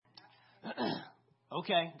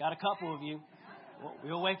Okay, got a couple of you.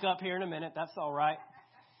 We'll wake up here in a minute. That's all right.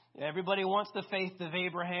 Everybody wants the faith of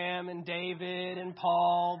Abraham and David and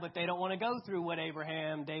Paul, but they don't want to go through what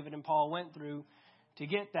Abraham, David, and Paul went through to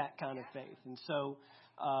get that kind of faith. And so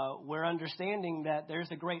we're understanding that there's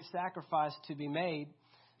a great sacrifice to be made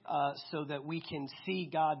so that we can see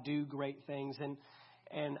God do great things.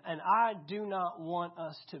 And I do not want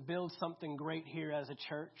us to build something great here as a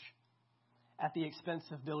church at the expense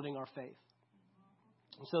of building our faith.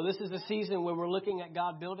 So this is a season where we're looking at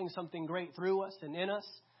God building something great through us and in us,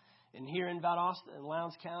 and here in Valdosta and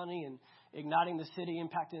Lowndes County, and igniting the city,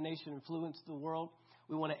 impacting the nation, influence the world.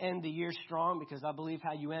 We want to end the year strong, because I believe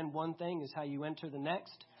how you end one thing is how you enter the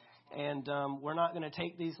next. And we're not going to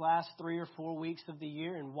take these last 3 or 4 weeks of the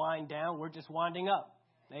year and wind down. We're just winding up.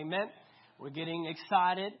 Amen. We're getting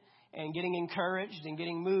excited and getting encouraged and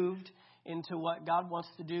getting moved into what God wants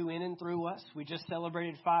to do in and through us. We just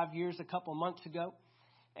celebrated 5 years a couple months ago.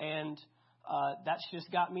 And that's just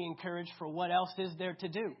got me encouraged for what else is there to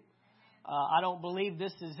do. I don't believe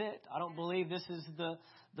this is it. I don't believe this is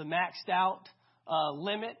the maxed out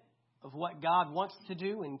limit of what God wants to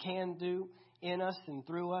do and can do in us and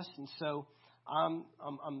through us. And so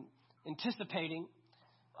I'm anticipating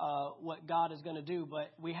what God is going to do,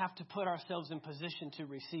 but we have to put ourselves in position to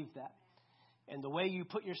receive that. And the way you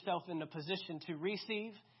put yourself in a position to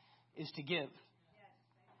receive is to give.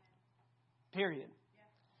 Period.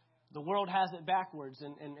 The world has it backwards.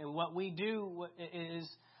 And what we do is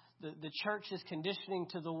the church is conditioning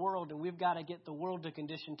to the world, and we've got to get the world to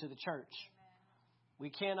condition to the church. We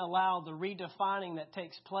can't allow the redefining that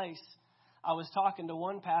takes place. I was talking to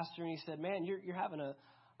one pastor, and he said, man, you're having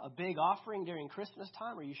a big offering during Christmas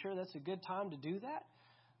time. Are you sure that's a good time to do that?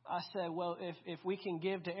 I said, well, if we can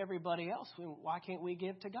give to everybody else, why can't we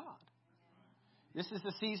give to God? This is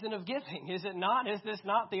the season of giving, is it not? Is this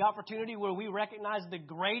not the opportunity where we recognize the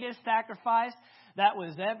greatest sacrifice that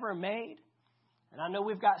was ever made? And I know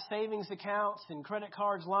we've got savings accounts and credit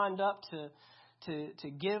cards lined up to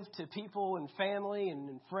give to people and family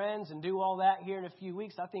and friends and do all that here in a few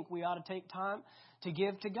weeks. I think we ought to take time to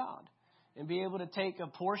give to God and be able to take a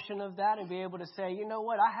portion of that and be able to say, you know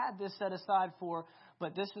what, I had this set aside for,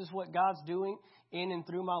 but this is what God's doing in and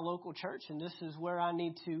through my local church, and this is where I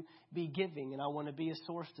need to be giving, and I want to be a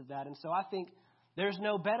source of that. And so I think there's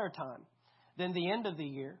no better time than the end of the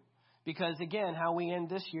year, because, again, how we end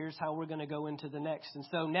this year is how we're going to go into the next. And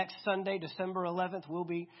so next Sunday, December 11th, we'll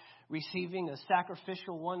be receiving a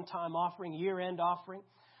sacrificial one-time offering, year-end offering.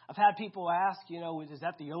 I've had people ask, is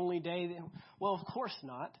that the only day? Well, of course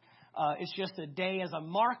not. It's just a day as a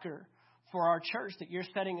marker for our church that you're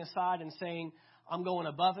setting aside and saying, I'm going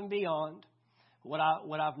above and beyond what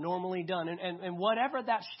I've normally done. And whatever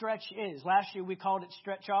that stretch is. Last year we called it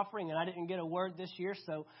stretch offering, and I didn't get a word this year,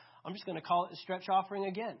 so I'm just going to call it a stretch offering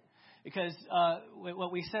again. Because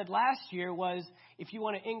what we said last year was, if you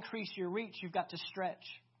want to increase your reach, you've got to stretch.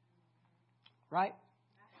 Right?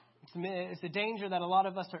 It's a danger that a lot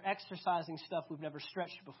of us are exercising stuff we've never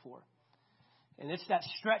stretched before. And it's that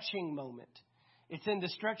stretching moment. It's in the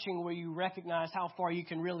stretching where you recognize how far you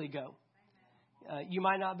can really go. You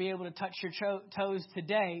might not be able to touch your toes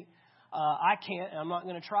today. I can't, and I'm not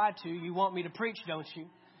going to try to. You want me to preach, don't you?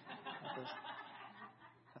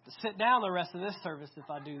 Have to sit down the rest of this service if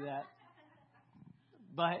I do that.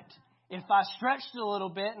 But if I stretched a little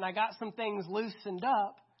bit and I got some things loosened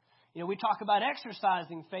up, we talk about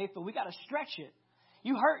exercising faith, but we got to stretch it.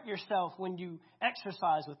 You hurt yourself when you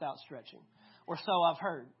exercise without stretching, or so I've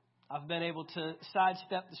heard. I've been able to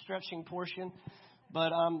sidestep the stretching portion,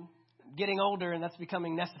 but I'm getting older, and that's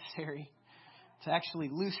becoming necessary to actually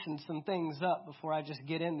loosen some things up before I just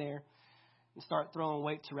get in there and start throwing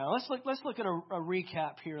weights around. Let's look at a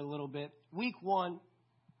recap here a little bit. Week one,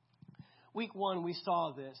 we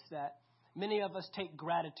saw this, that many of us take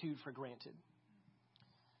gratitude for granted.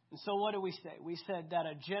 And so what do we say? We said that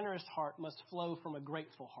a generous heart must flow from a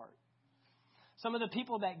grateful heart. Some of the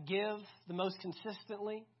people that give the most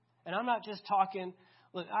consistently, and I'm not just talking,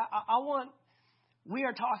 look, we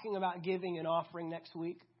are talking about giving and offering next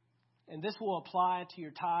week. And this will apply to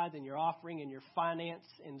your tithe and your offering and your finance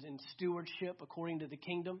and stewardship according to the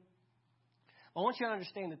kingdom. I want you to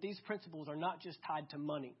understand that these principles are not just tied to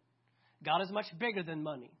money. God is much bigger than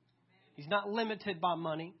money. He's not limited by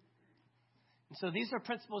money. And so these are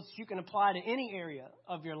principles that you can apply to any area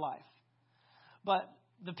of your life. But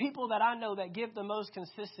the people that I know that give the most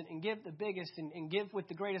consistent and give the biggest and give with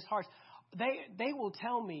the greatest hearts, they will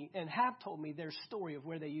tell me and have told me their story of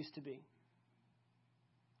where they used to be.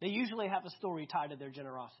 They usually have a story tied to their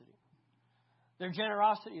generosity. Their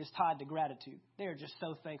generosity is tied to gratitude. They are just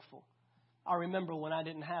so thankful. I remember when I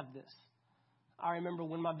didn't have this. I remember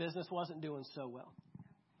when my business wasn't doing so well.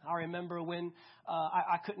 I remember when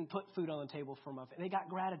I couldn't put food on the table for my family. They got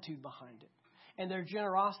gratitude behind it. And their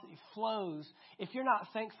generosity flows. If you're not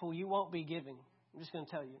thankful, you won't be giving. I'm just going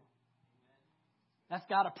to tell you. That's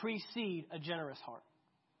got to precede a generous heart.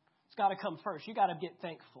 It's got to come first. You got to get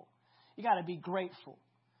thankful. You got to be grateful.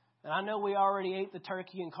 And I know we already ate the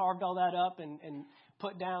turkey and carved all that up and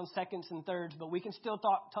put down seconds and thirds, but we can still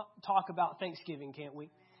talk about Thanksgiving, can't we?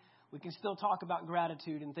 We can still talk about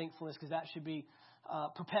gratitude and thankfulness because that should be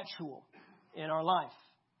perpetual in our life.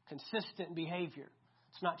 Consistent behavior.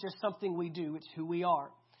 It's not just something we do, it's who we are.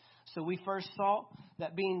 So we first saw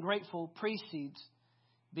that being grateful precedes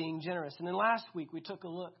being generous. And then last week we took a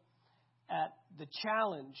look at the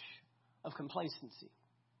challenge of complacency.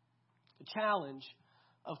 The challenge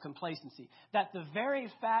of complacency. That the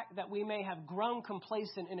very fact that we may have grown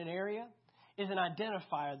complacent in an area is an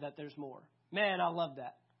identifier that there's more. Man, I love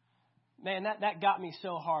that. Man, that got me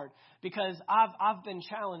so hard because I've been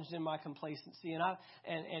challenged in my complacency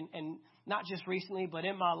and not just recently, but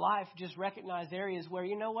in my life, just recognized areas where,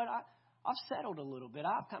 you know what, I've settled a little bit.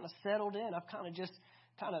 I've kind of settled in. I've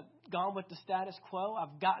kind of gone with the status quo.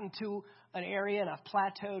 I've gotten to an area and I've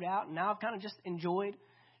plateaued out, and now I've kind of just enjoyed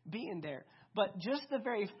being there. But just the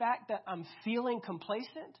very fact that I'm feeling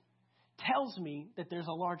complacent tells me that there's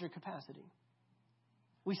a larger capacity.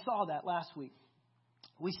 We saw that last week.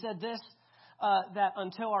 We said this, that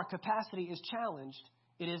until our capacity is challenged,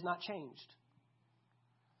 it is not changed.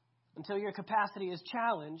 Until your capacity is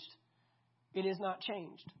challenged, it is not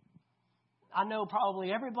changed. I know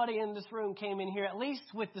probably everybody in this room came in here at least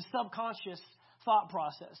with the subconscious thought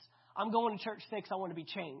process. I'm going to church today because I want to be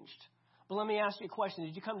changed. But let me ask you a question.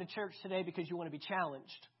 Did you come to church today because you want to be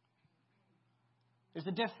challenged? There's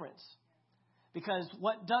a difference. Because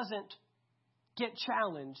what doesn't get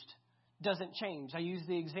challenged doesn't change. I use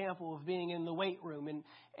the example of being in the weight room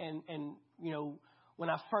and you know, when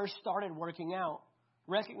I first started working out,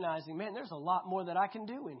 recognizing, man, there's a lot more that I can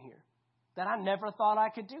do in here that I never thought I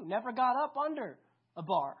could do. Never got up under a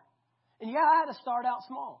bar. And yeah, I had to start out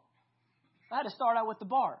small. I had to start out with the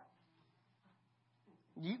bar.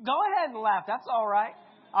 You go ahead and laugh. That's all right.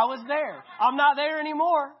 I was there. I'm not there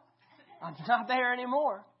anymore. I'm not there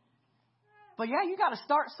anymore. But yeah, you got to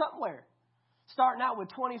start somewhere. Starting out with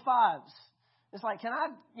 25s. It's like, can I,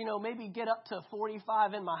 maybe get up to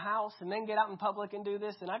 45 in my house and then get out in public and do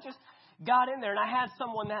this? And I just got in there and I had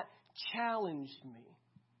someone that challenged me.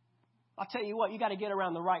 I'll tell you what, you got to get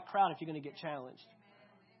around the right crowd if you're going to get challenged.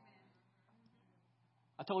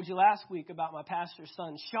 I told you last week about my pastor's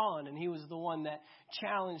son, Sean, and he was the one that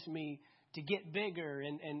challenged me to get bigger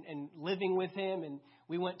and living with him. And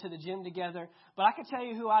we went to the gym together. But I can tell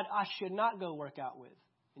you who I should not go work out with.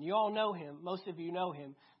 And you all know him. Most of you know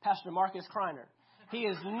him. Pastor Marcus Kreiner. He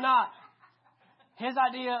is not. His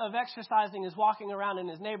idea of exercising is walking around in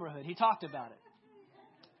his neighborhood. He talked about it.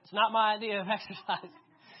 It's not my idea of exercise.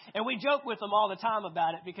 And we joke with him all the time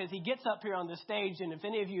about it because he gets up here on the stage. And if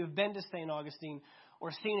any of you have been to St. Augustine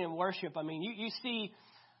or seen him worship, I mean, you see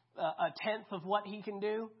a tenth of what he can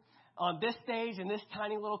do on this stage in this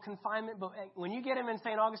tiny little confinement. But when you get him in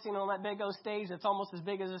St. Augustine on that big old stage, that's almost as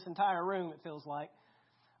big as this entire room, it feels like.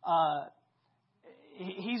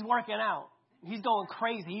 He's working out. He's going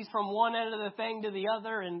crazy. He's from one end of the thing to the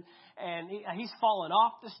other, and he's falling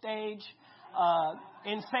off the stage.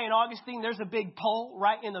 In St. Augustine, there's a big pole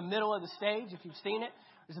right in the middle of the stage. If you've seen it,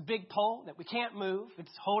 there's a big pole that we can't move. It's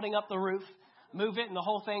holding up the roof. Move it, and the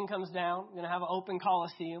whole thing comes down. We're going to have an open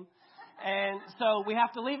coliseum. And so we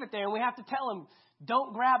have to leave it there, and we have to tell him,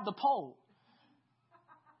 don't grab the pole.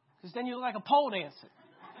 Because then you look like a pole dancer.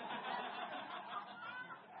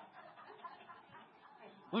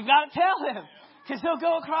 We've got to tell him, because he'll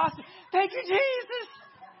go across, thank you, Jesus,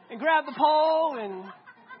 and grab the pole and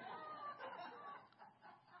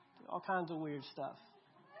all kinds of weird stuff.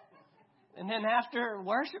 And then after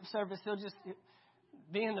worship service, he'll just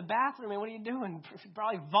be in the bathroom, and what are you doing?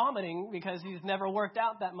 Probably vomiting because he's never worked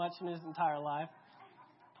out that much in his entire life.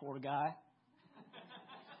 Poor guy.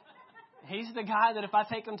 He's the guy that if I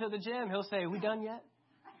take him to the gym, he'll say, are we done yet?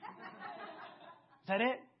 Is that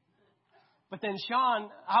it? But then Sean,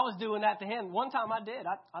 I was doing that to him. One time I did.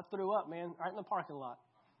 I threw up, man, right in the parking lot.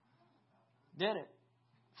 Did it.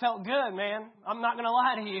 Felt good, man. I'm not going to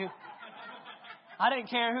lie to you. I didn't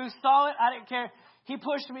care who saw it. I didn't care. He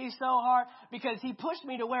pushed me so hard because he pushed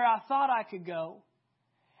me to where I thought I could go.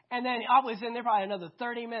 And then I was in there probably another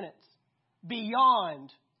 30 minutes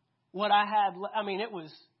beyond what I had. I mean, it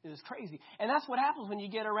was crazy. And that's what happens when you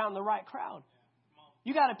get around the right crowd.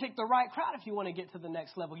 You got to pick the right crowd if you want to get to the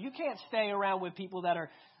next level. You can't stay around with people that are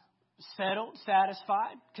settled,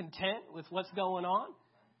 satisfied, content with what's going on,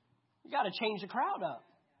 you got to change the crowd up.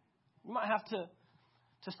 You might have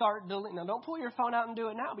to start deleting. Now, don't pull your phone out and do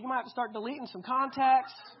it now, but you might have to start deleting some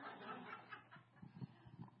contacts.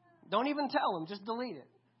 Don't even tell them. Just delete it.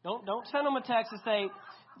 Don't send them a text and say,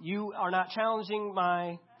 you are not challenging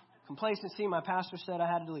my complacency. My pastor said I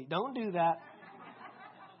had to delete. Don't do that.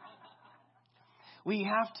 We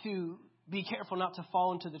have to be careful not to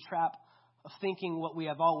fall into the trap of thinking what we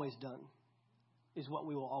have always done is what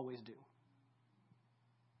we will always do.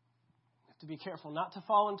 We have to be careful not to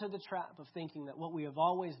fall into the trap of thinking that what we have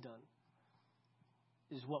always done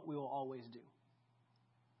is what we will always do.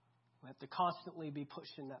 We have to constantly be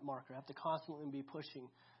pushing that marker. We have to constantly be pushing,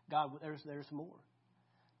 God, there's more.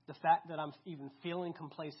 The fact that I'm even feeling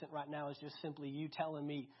complacent right now is just simply you telling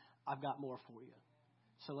me I've got more for you.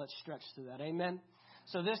 So let's stretch through that. Amen.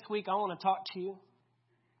 So this week I want to talk to you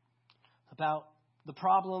about the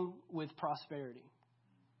problem with prosperity.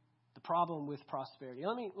 The problem with prosperity.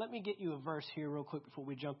 Let me get you a verse here real quick before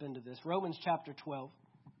we jump into this. Romans chapter 12.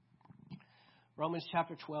 Romans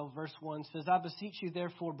chapter 12, verse 1 says, I beseech you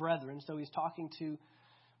therefore, brethren. So he's talking to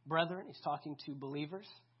brethren. He's talking to believers.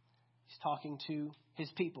 He's talking to his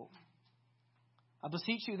people. I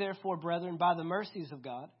beseech you therefore, brethren, by the mercies of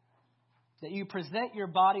God, that you present your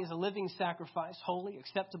body as a living sacrifice, holy,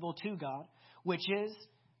 acceptable to God, which is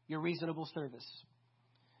your reasonable service.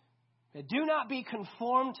 And do not be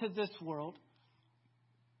conformed to this world,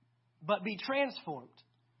 but be transformed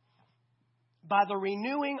by the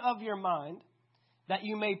renewing of your mind, that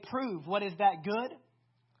you may prove what is that good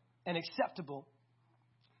and acceptable,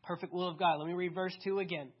 perfect will of God. Let me read verse 2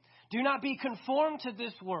 again. Do not be conformed to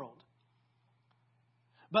this world,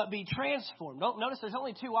 but be transformed. Notice there's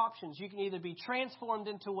only two options. You can either be transformed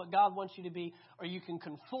into what God wants you to be, or you can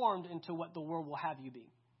conform into what the world will have you be.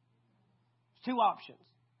 Two options.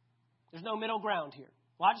 There's no middle ground here.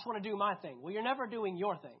 Well, I just want to do my thing. Well, you're never doing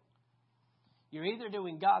your thing. You're either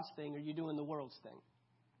doing God's thing or you're doing the world's thing.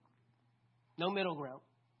 No middle ground.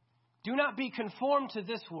 Do not be conformed to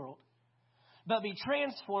this world, but be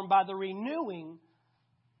transformed by the renewing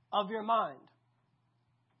of your mind.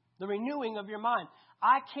 The renewing of your mind.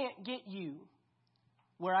 I can't get you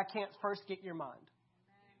where I can't first get your mind.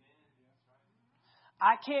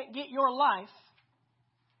 I can't get your life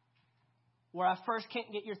where I first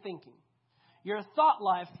can't get your thinking. Your thought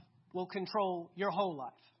life will control your whole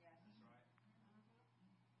life.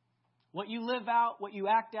 What you live out, what you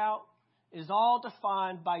act out, is all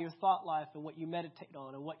defined by your thought life and what you meditate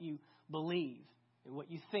on and what you believe and what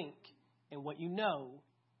you think and what you know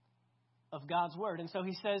of God's Word. And so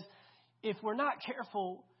he says, if we're not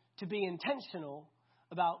careful to be intentional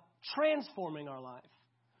about transforming our life,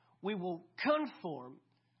 we will conform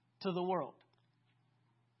to the world.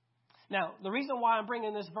 Now, the reason why I'm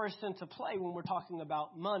bringing this verse into play when we're talking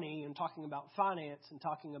about money and talking about finance and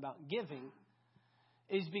talking about giving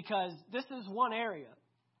is because this is one area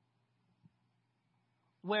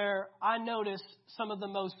where I notice some of the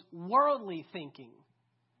most worldly thinking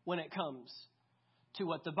when it comes to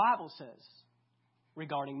what the Bible says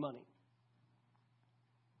regarding money.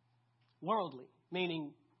 Worldly,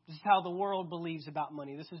 meaning this is how the world believes about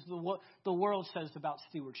money. This is what the world says about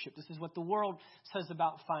stewardship. This is what the world says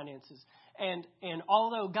about finances. And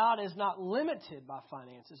although God is not limited by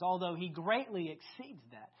finances, although he greatly exceeds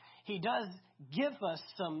that, he does give us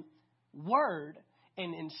some word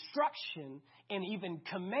and instruction and even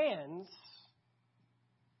commands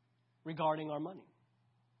regarding our money,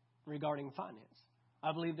 regarding finance.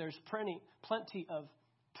 I believe there's plenty of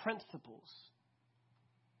principles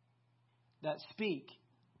that speak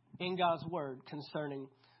in God's word concerning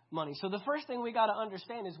money. So the first thing we got to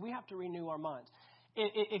understand is we have to renew our minds.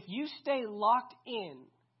 If you stay locked in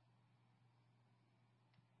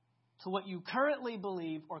to what you currently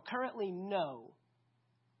believe or currently know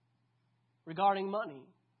regarding money,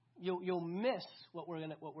 you'll miss what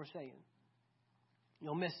we're saying.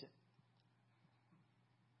 You'll miss it.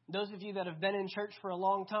 Those of you that have been in church for a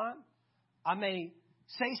long time, I may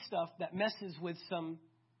say stuff that messes with some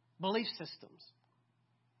belief systems.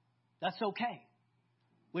 That's okay.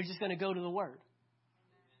 We're just going to go to the Word.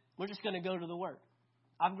 We're just going to go to the Word.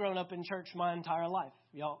 I've grown up in church my entire life.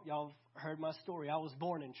 Y'all heard my story. I was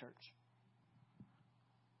born in church.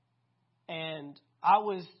 And I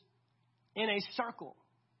was in a circle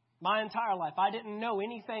my entire life. I didn't know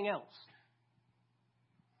anything else.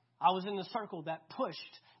 I was in the circle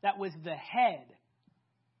that was the head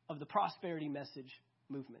of the prosperity message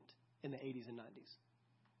movement in the 80s and 90s.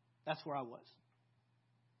 That's where I was.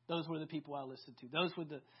 Those were the people I listened to. Those were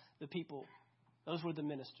the people. Those were the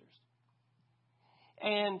ministers.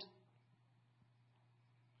 And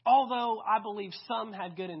although I believe some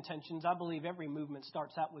had good intentions, I believe every movement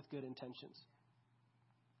starts out with good intentions.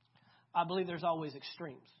 I believe there's always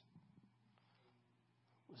extremes.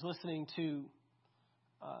 I was listening to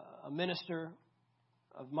a minister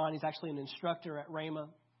of mine. He's actually an instructor at Rhema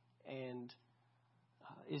and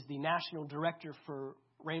is the national director for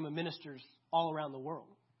Rhema ministers all around the world,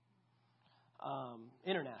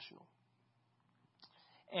 international.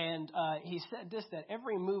 And he said this, that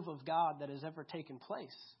every move of God that has ever taken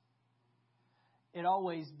place, it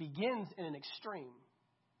always begins in an extreme,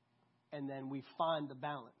 and then we find the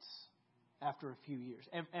balance after a few years.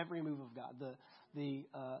 Every move of God. The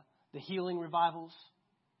healing revivals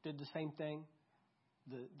did the same thing.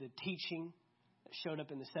 The teaching that showed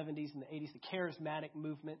up in the 70s and the 80s, the charismatic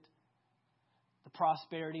movement, the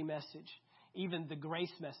prosperity message, even the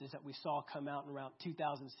grace message that we saw come out in around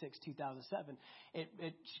 2006, 2007,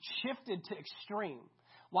 it shifted to extreme.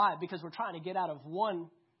 Why? Because we're trying to get out of one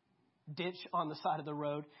ditch on the side of the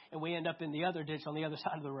road, and we end up in the other ditch on the other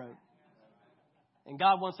side of the road. And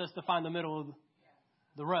God wants us to find the middle of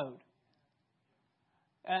the road.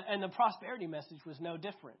 And the prosperity message was no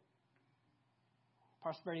different.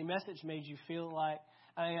 Prosperity message made you feel like,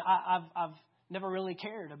 I've never really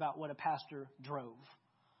cared about what a pastor drove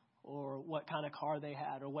or what kind of car they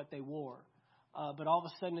had or what they wore. But all of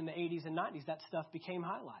a sudden in the 80s and 90s, that stuff became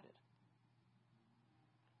highlighted.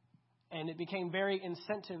 And it became very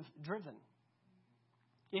incentive driven.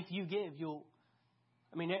 If you give,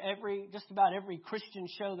 just about every Christian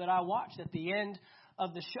show that I watched, at the end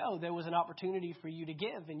of the show, there was an opportunity for you to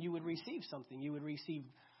give and you would receive something. You would receive,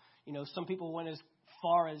 some people went as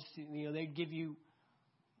far as, they'd give you,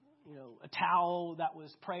 a towel that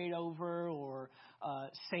was prayed over, or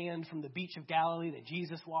sand from the beach of Galilee that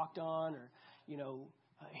Jesus walked on, or,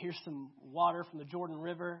 here's some water from the Jordan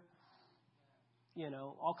River,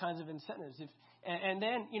 all kinds of incentives. And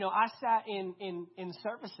then, I sat in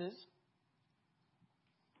services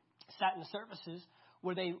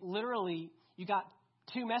where they literally, you got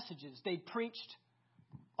two messages. They preached,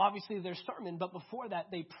 obviously, their sermon, but before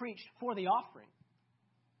that, they preached for the offering.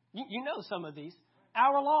 You know some of these.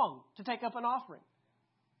 Hour long to take up an offering.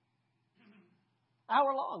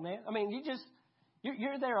 Hour long, man. I mean,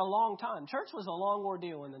 you're there a long time. Church was a long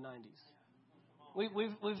ordeal in the 90s.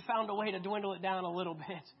 We've found a way to dwindle it down a little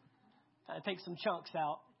bit. Kind of take some chunks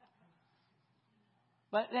out.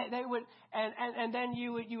 But they would, and then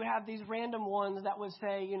you would have these random ones that would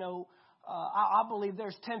say, I believe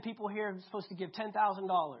there's 10 people here who's supposed to give $10,000.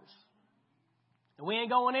 And we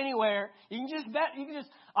ain't going anywhere. You can just bet.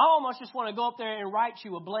 I almost just want to go up there and write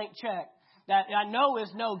you a blank check that I know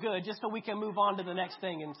is no good, just so we can move on to the next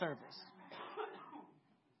thing in service.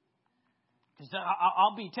 Because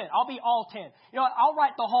I'll be 10. I'll be all 10. I'll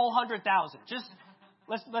write the whole 100,000. Just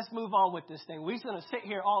let's move on with this thing. We're just going to sit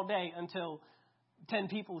here all day until 10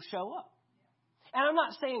 people show up. And I'm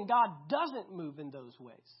not saying God doesn't move in those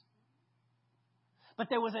ways. But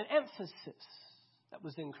there was an emphasis that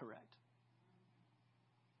was incorrect.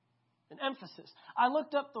 An emphasis. I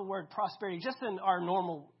looked up the word prosperity just in our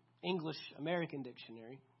normal English American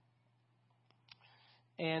dictionary.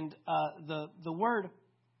 And the word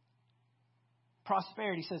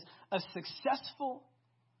prosperity says a successful,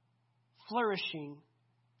 flourishing,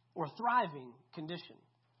 or thriving condition.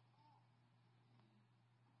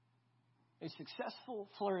 A successful,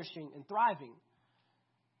 flourishing, and thriving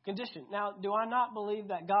condition. Now, do I not believe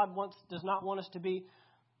that God does not want us to be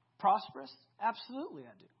prosperous? Absolutely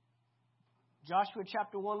I do. Joshua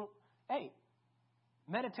chapter 1:8.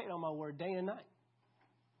 Meditate on my word day and night.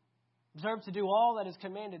 Observe to do all that is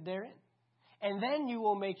commanded therein. And then you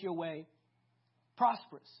will make your way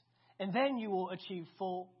prosperous. And then you will achieve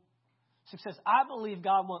full success. I believe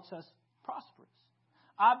God wants us prosperous.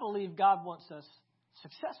 I believe God wants us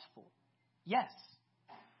successful. Yes.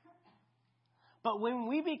 But when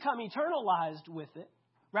we become eternalized with it,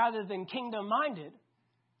 rather than kingdom-minded,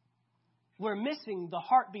 we're missing the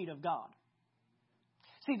heartbeat of God.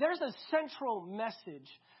 See, there's a central message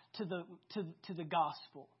to the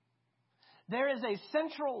gospel. There is a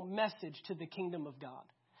central message to the kingdom of God.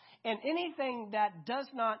 And anything that does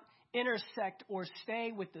not intersect or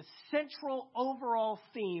stay with the central overall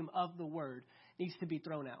theme of the word needs to be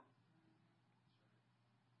thrown out.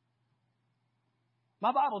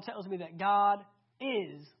 My Bible tells me that God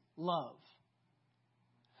is love.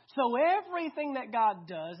 So everything that God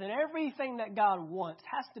does and everything that God wants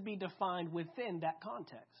has to be defined within that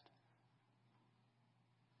context.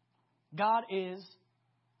 God is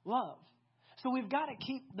love. So we've got to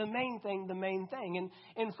keep the main thing the main thing. And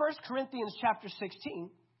in 1 Corinthians chapter 16,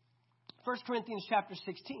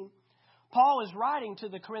 Paul is writing to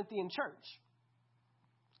the Corinthian church.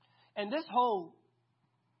 And this whole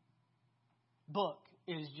book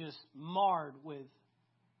is just marred with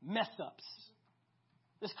mess-ups.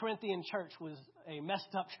 This Corinthian church was a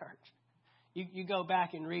messed-up church. You go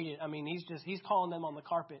back and read it. I mean, he's calling them on the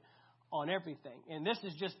carpet on everything. And this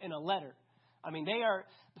is just in a letter. I mean, the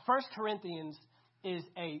 1 Corinthians is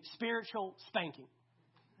a spiritual spanking.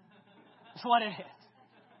 That's what it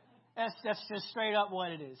is. That's just straight up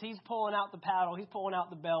what it is. He's pulling out the paddle, he's pulling out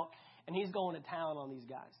the belt, and he's going to town on these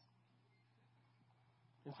guys.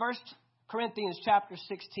 In 1 Corinthians chapter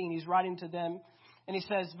 16, he's writing to them, and he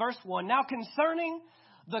says, verse 1, now concerning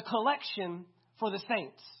the collection for the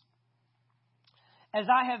saints, as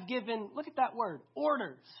I have given, look at that word,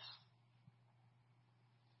 orders.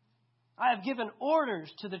 I have given orders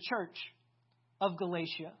to the church of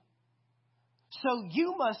Galatia. So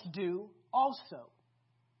you must do also.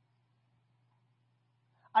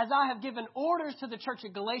 As I have given orders to the church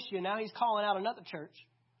of Galatia, now he's calling out another church.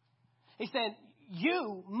 He said,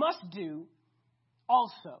 you must do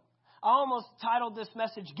also. I almost titled this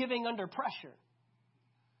message, Giving Under Pressure.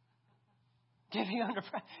 Giving under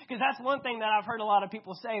pressure. Because that's one thing that I've heard a lot of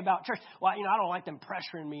people say about church. Well, I don't like them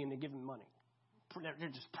pressuring me into giving money. They're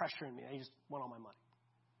just pressuring me. They just want all my money.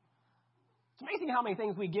 It's amazing how many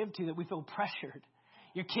things we give to that we feel pressured.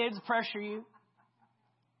 Your kids pressure you.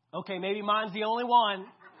 Okay, maybe mine's the only one.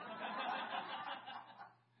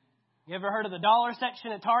 You ever heard of the dollar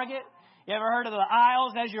section at Target? You ever heard of the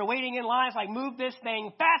aisles as you're waiting in line? It's like, move this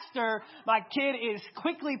thing faster. My kid is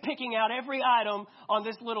quickly picking out every item on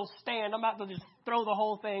this little stand. I'm about to just throw the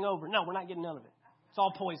whole thing over. No, we're not getting none of it. It's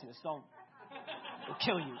all poisonous. It'll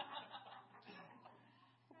kill you.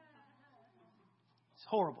 It's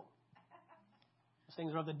horrible. Those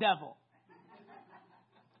things are of the devil.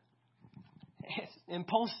 It's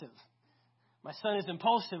impulsive. My son is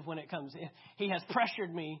impulsive when it comes. He has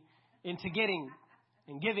pressured me into getting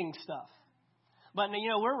and giving stuff. But,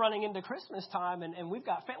 we're running into Christmas time, and we've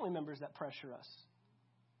got family members that pressure us.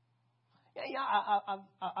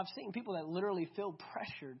 I've seen people that literally feel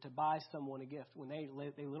pressured to buy someone a gift when they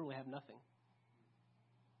literally have nothing.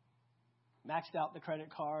 Maxed out the credit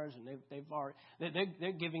cards, and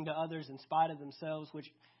they're giving to others in spite of themselves,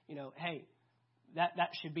 which, hey, that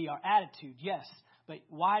should be our attitude, yes. But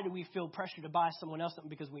why do we feel pressure to buy someone else something?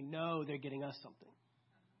 Because we know they're getting us something.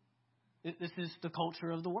 This is the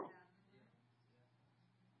culture of the world.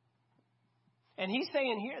 And he's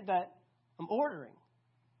saying here that I'm ordering.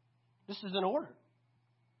 This is an order.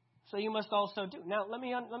 So you must also do. Now, let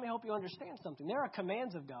me help you understand something. There are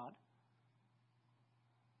commands of God.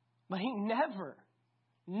 But he never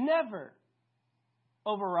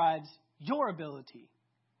overrides your ability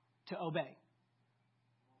to obey.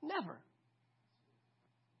 Never.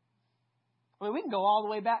 I mean, we can go all the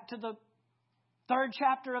way back to the 3rd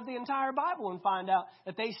chapter of the entire Bible and find out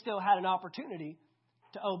that they still had an opportunity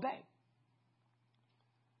to obey.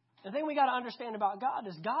 The thing we got to understand about God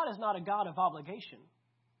is not a God of obligation.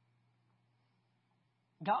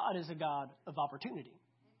 God is a God of opportunity.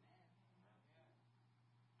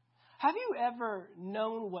 Have you ever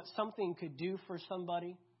known what something could do for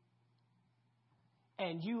somebody?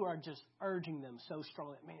 And you are just urging them so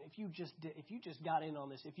strongly, man, if you just got in on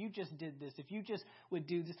this, if you just did this, if you just would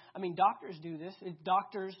do this. I mean, doctors do this. It's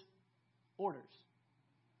doctors' orders.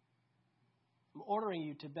 I'm ordering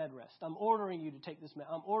you to bed rest. I'm ordering you to take this.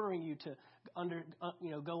 I'm ordering you to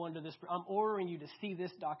go under this. I'm ordering you to see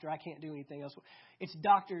this doctor. I can't do anything else. It's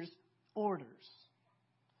doctors' orders.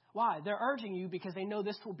 Why? They're urging you because they know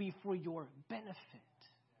this will be for your benefit.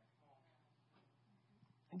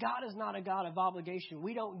 God is not a God of obligation.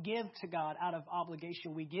 We don't give to God out of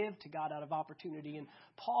obligation. We give to God out of opportunity. And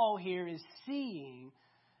Paul here is seeing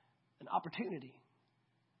an opportunity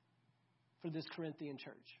for this Corinthian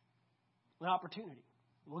church. An opportunity.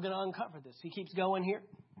 We're going to uncover this. He keeps going here.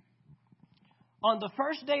 On the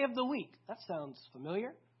first day of the week. That sounds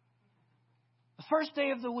familiar. The first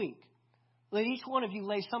day of the week. Let each one of you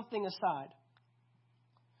lay something aside,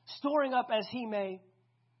 storing up as he may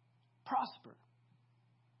prosper,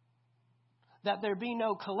 that there be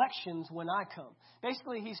no collections when I come.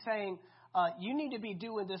 Basically, he's saying, you need to be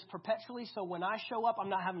doing this perpetually, so when I show up, I'm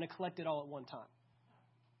not having to collect it all at one time.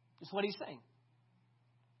 That's what he's saying.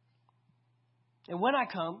 And when I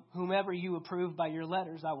come, whomever you approve by your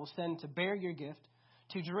letters, I will send to bear your gift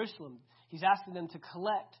to Jerusalem. He's asking them to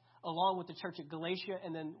collect along with the church at Galatia,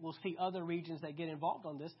 and then we'll see other regions that get involved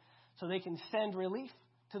on this, so they can send relief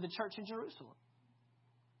to the church in Jerusalem.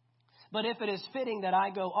 But if it is fitting that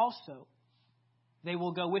I go also, they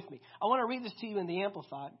will go with me. I want to read this to you in the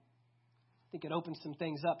Amplified. I think it opens some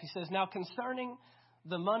things up. He says, now concerning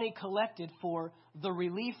the money collected for the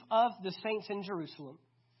relief of the saints in Jerusalem,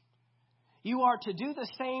 You are to do the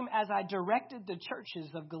same as I directed the churches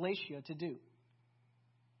of Galatia to do.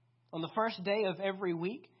 On the first day of every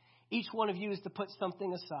week, each one of you is to put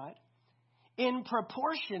something aside in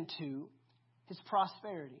proportion to his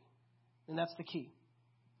prosperity. And that's the key.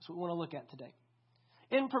 That's what we want to look at today.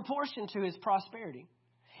 In proportion to his prosperity.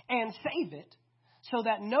 And save it so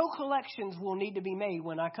that no collections will need to be made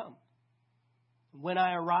when I come. When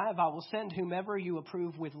I arrive, I will send whomever you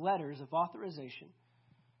approve with letters of authorization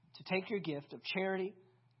to take your gift of charity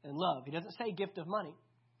and love. He doesn't say gift of money.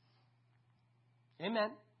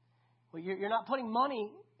 Amen. Well, you're not putting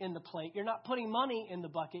money in the plate. You're not putting money in the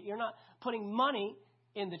bucket. You're not putting money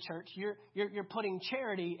in the church. You're putting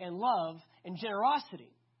charity and love and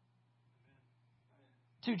generosity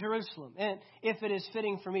to Jerusalem. And if it is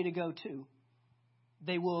fitting for me to go too,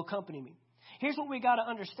 they will accompany me. Here's what we got to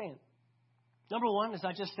understand. Number one, as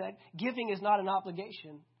I just said, giving is not an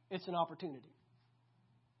obligation. It's an opportunity.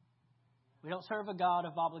 We don't serve a God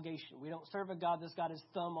of obligation. We don't serve a God that's got his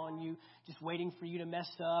thumb on you, just waiting for you to mess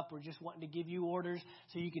up or just wanting to give you orders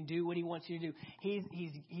so you can do what he wants you to do.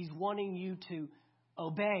 He's wanting you to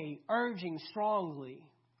obey, urging strongly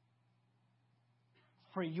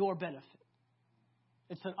for your benefit.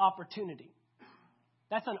 It's an opportunity.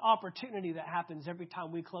 That's an opportunity that happens every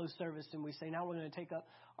time we close service and we say, now we're going to take up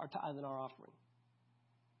our tithe and our offering.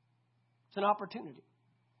 It's an opportunity.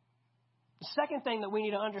 The second thing that we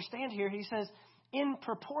need to understand here, he says, in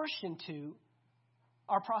proportion to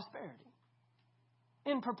our prosperity.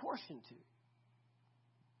 In proportion to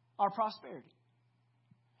our prosperity.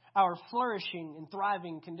 Our flourishing and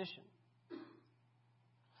thriving condition.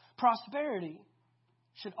 Prosperity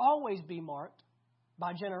should always be marked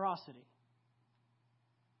by generosity.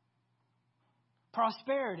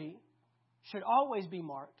 Prosperity should always be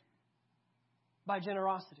marked by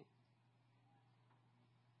generosity.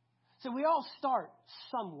 So we all start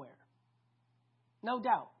somewhere. No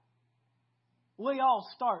doubt. We all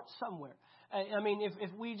start somewhere. I mean,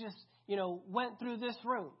 if we just, went through this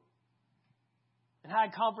room and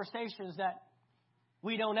had conversations that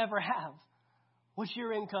we don't ever have. What's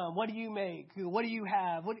your income? What do you make? What do you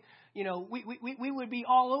have? We would be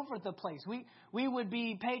all over the place. We would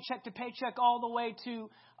be paycheck to paycheck all the way to,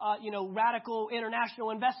 radical international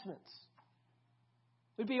investments.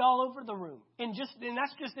 We'd be all over the room. And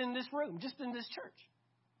that's just in this room, just in this church.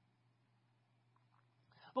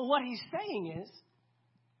 But what he's saying is,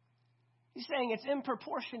 it's in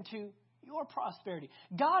proportion to your prosperity.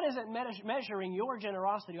 God isn't measuring your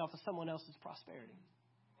generosity off of someone else's prosperity.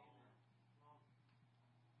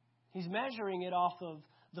 He's measuring it off of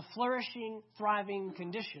the flourishing, thriving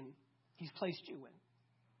condition he's placed you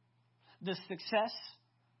in. The success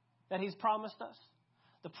that he's promised us,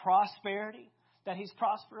 the prosperity that he's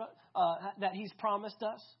promised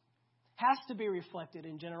us, has to be reflected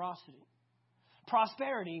in generosity.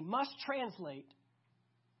 Prosperity must translate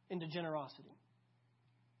into generosity.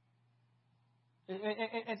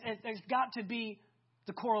 It's got to be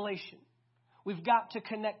the correlation. We've got to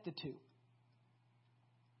connect the two.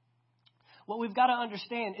 What we've got to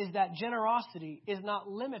understand is that generosity is not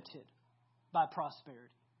limited by prosperity.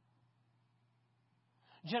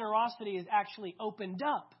 Generosity is actually opened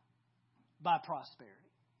up by prosperity.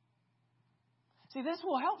 See, this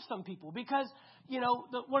will help some people because,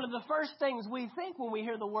 one of the first things we think when we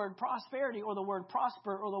hear the word prosperity or the word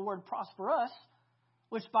prosper or the word prosperous,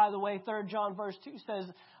 which, by the way, 3 John verse 2 says,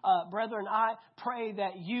 brethren, I pray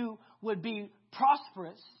that you would be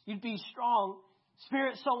prosperous, you'd be strong,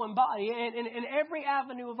 spirit, soul, and body. In every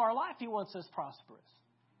avenue of our life, he wants us prosperous.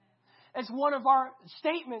 It's one of our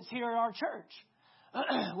statements here at our church.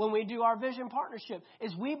 When we do our vision partnership,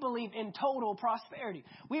 is we believe in total prosperity.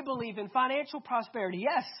 We believe in financial prosperity.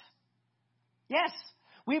 Yes. Yes.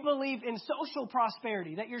 We believe in social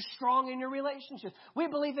prosperity, that you're strong in your relationships. We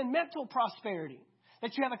believe in mental prosperity,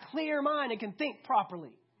 that you have a clear mind and can think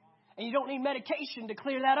properly. And you don't need medication to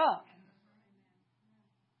clear that up.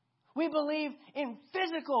 We believe in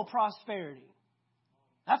physical prosperity.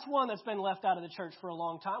 That's one that's been left out of the church for a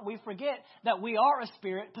long time. We forget that we are a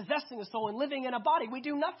spirit possessing a soul and living in a body. We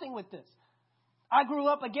do nothing with this. I grew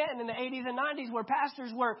up again in the 80s and 90s where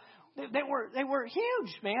pastors were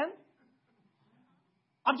huge, man.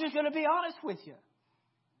 I'm just going to be honest with you.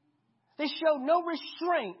 They showed no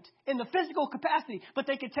restraint in the physical capacity, but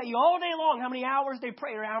they could tell you all day long how many hours they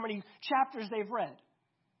prayed or how many chapters they've read.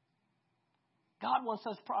 God wants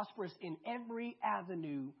us prosperous in every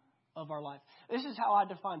avenue of our life. This is how I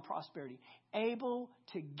define prosperity. Able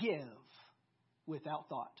to give without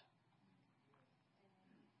thought.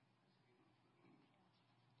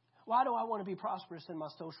 Why do I want to be prosperous in my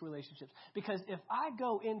social relationships? Because if I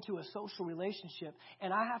go into a social relationship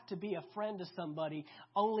and I have to be a friend to somebody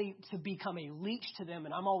only to become a leech to them,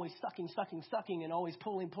 and I'm always sucking, and always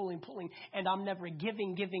pulling, and I'm never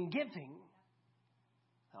giving,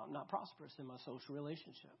 I'm not prosperous in my social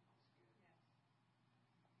relationship.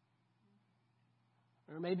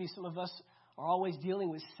 Or maybe some of us are always dealing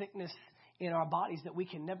with sickness in our bodies that we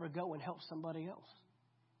can never go and help somebody else.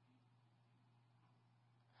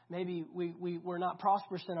 Maybe we're not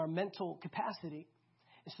prosperous in our mental capacity.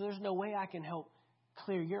 And so there's no way I can help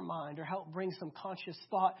clear your mind or help bring some conscious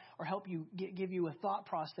thought or help you give you a thought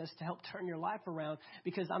process to help turn your life around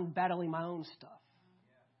because I'm battling my own stuff.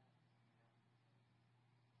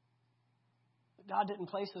 But God didn't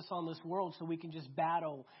place us on this world so we can just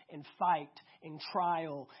battle and fight and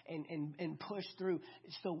trial and push through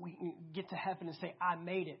so we can get to heaven and say, I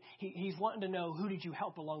made it. He's wanting to know, who did you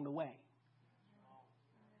help along the way?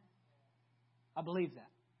 I believe that.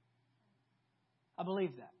 I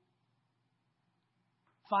believe that.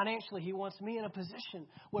 Financially, He wants me in a position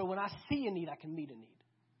where when I see a need, I can meet a need.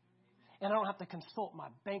 And I don't have to consult my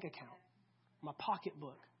bank account, my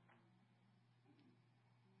pocketbook.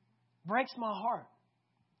 Breaks my heart.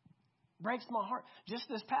 Breaks my heart. Just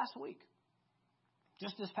this past week,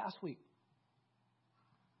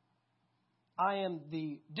 I am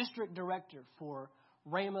the district director for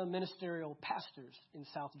Rhema Ministerial Pastors in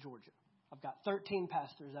South Georgia. I've got 13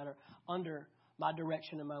 pastors that are under my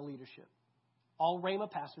direction and my leadership. All Rhema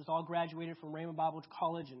pastors, all graduated from Rhema Bible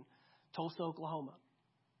College in Tulsa, Oklahoma.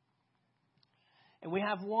 And we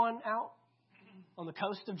have one out on the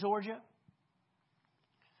coast of Georgia.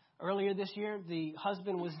 Earlier this year, the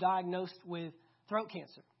husband was diagnosed with throat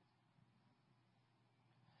cancer.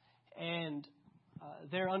 And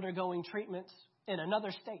they're undergoing treatments in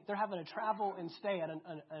another state. They're having to travel and stay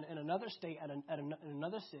in another state, in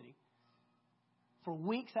another city, for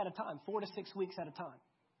weeks at a time, 4 to 6 weeks at a time.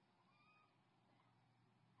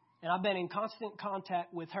 And I've been in constant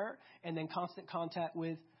contact with her and then constant contact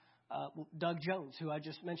with Doug Jones, who I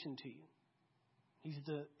just mentioned to you. He's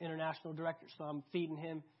the international director, so I'm feeding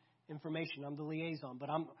him information. I'm the liaison,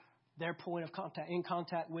 but I'm their point of contact, in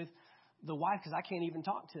contact with the wife, because I can't even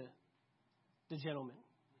talk to the gentleman.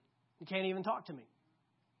 He can't even talk to me.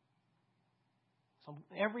 So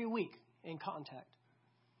every week in contact.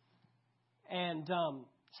 And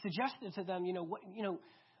suggested to them,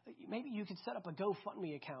 maybe you could set up a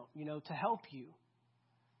GoFundMe account, to help you.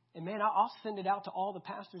 And man, I'll send it out to all the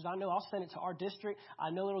pastors I know. I'll send it to our district. I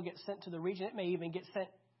know it'll get sent to the region. It may even get sent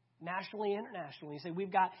nationally, internationally. You say,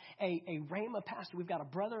 we've got a Rhema pastor. We've got a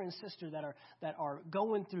brother and sister that are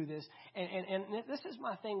going through this. And this is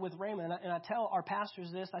my thing with Rhema. And I tell our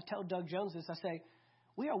pastors this. I tell Doug Jones this. I say,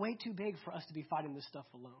 we are way too big for us to be fighting this stuff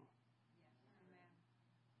alone.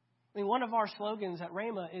 I mean, one of our slogans at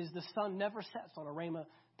Rhema is the sun never sets on a Rhema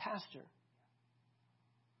pastor.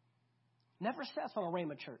 Never sets on a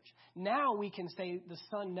Rhema church. Now we can say the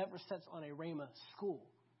sun never sets on a Rhema school.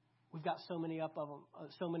 We've got so many of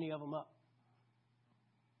them up.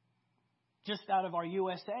 Just out of our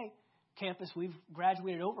USA campus, we've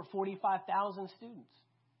graduated over 45,000 students.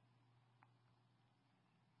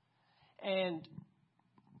 And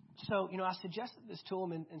so, I suggested this to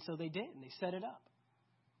them, and so they did, and they set it up.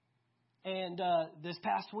 And this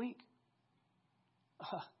past week,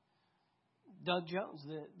 Doug Jones,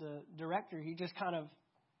 the director, he just kind of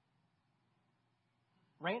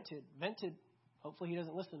vented. Hopefully he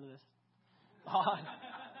doesn't listen to this.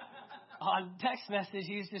 On text message,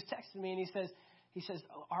 he was just texting me, and he says,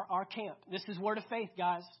 our camp, this is Word of Faith,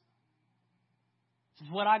 guys. This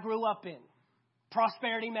is what I grew up in.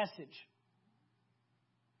 Prosperity message.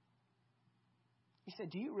 He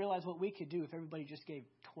said, do you realize what we could do if everybody just gave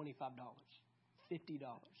 $25, $50? Do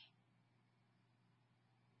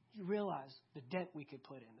you realize the dent we could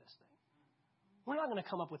put in this thing? We're not going to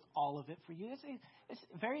come up with all of it for you. It's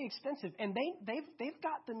very expensive. And they've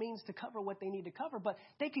got the means to cover what they need to cover, but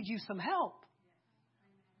they could use some help.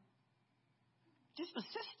 Just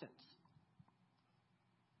assistance.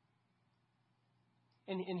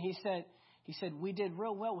 And he said, we did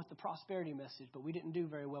real well with the prosperity message, but we didn't do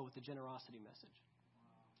very well with the generosity message.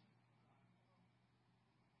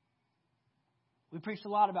 We preached a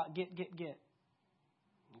lot about get.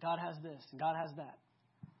 God has this and God has that.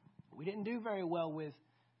 We didn't do very well with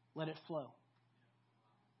let it flow.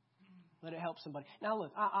 Let it help somebody. Now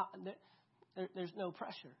look, there's no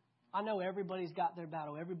pressure. I know everybody's got their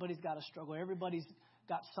battle. Everybody's got a struggle. Everybody's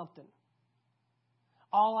got something.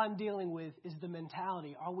 All I'm dealing with is the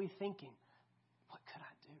mentality. Are we thinking, what could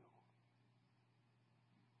I do?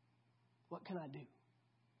 What can I do?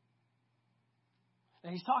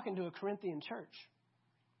 And he's talking to a Corinthian church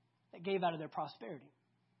that gave out of their prosperity.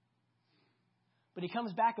 But he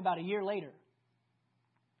comes back about a year later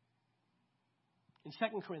in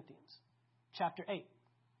 2 Corinthians chapter 8.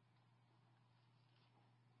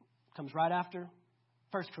 Comes right after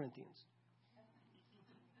 1 Corinthians.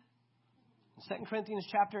 In 2 Corinthians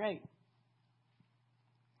chapter 8.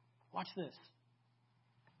 Watch this.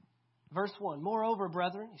 Verse 1. Moreover,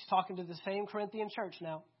 brethren, he's talking to the same Corinthian church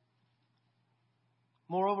now.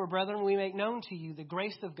 Moreover, brethren, we make known to you the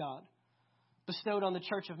grace of God bestowed on the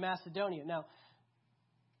church of Macedonia. Now,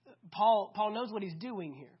 Paul knows what he's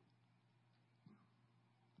doing here.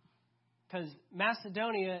 Because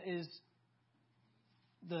Macedonia is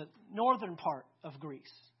the northern part of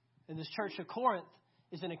Greece. And this church of Corinth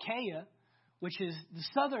is in Achaia, which is the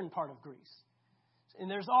southern part of Greece. And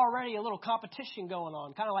there's already a little competition going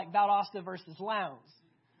on, kind of like Valdosta versus Lowndes.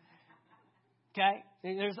 Okay?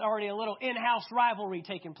 There's already a little in-house rivalry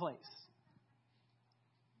taking place.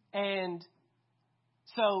 And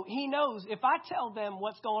so he knows if I tell them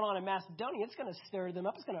what's going on in Macedonia, it's going to stir them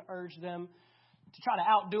up. It's going to urge them to try to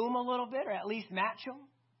outdo them a little bit or at least match them.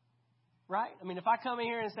 Right? I mean, if I come in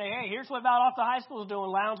here and say, hey, here's what Valdosta High School is doing,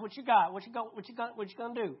 Lowndes, what you got? What you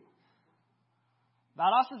going to do?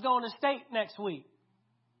 Valdosta's going to state next week.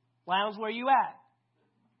 Lowndes, where you at?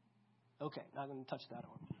 Okay, not going to touch that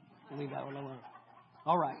one. We'll leave that one alone.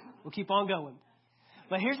 All right, we'll keep on going.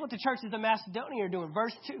 But here's what the churches of Macedonia are doing.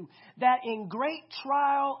 Verse 2, that in great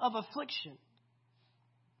trial of affliction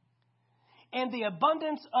and the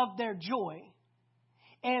abundance of their joy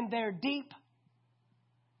and their deep,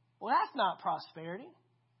 well, that's not prosperity.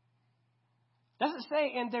 Doesn't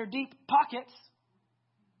say in their deep pockets.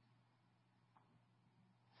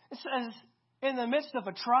 It says in the midst of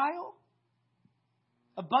a trial,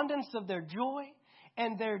 abundance of their joy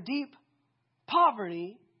and their deep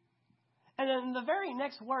poverty. And then the very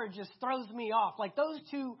next word just throws me off. Like those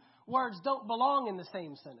two words don't belong in the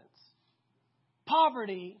same sentence.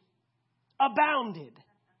 Poverty abounded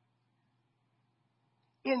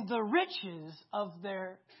in the riches of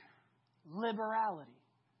their liberality.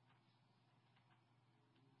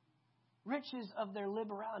 Riches of their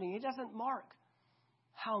liberality. It doesn't mark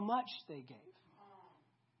how much they gave.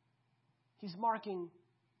 He's marking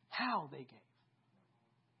how they gave.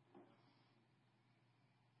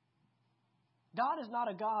 God is not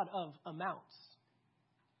a God of amounts.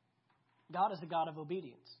 God is a God of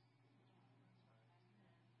obedience.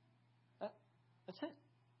 That's it.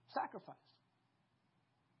 Sacrifice.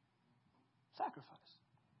 Sacrifice.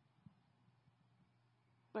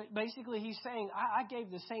 But basically he's saying, I gave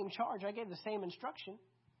the same charge. I gave the same instruction.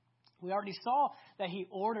 We already saw that he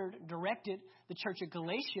directed the church of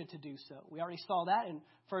Galatia to do so. We already saw that in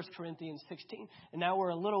 1 Corinthians 16. And now we're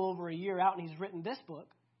a little over a year out and he's written this book.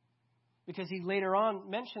 Because he later on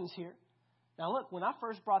mentions here. Now look, when I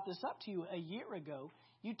first brought this up to you a year ago,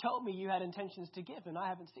 you told me you had intentions to give and I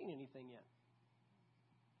haven't seen anything yet.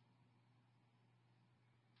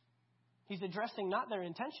 He's addressing not their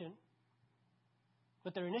intention,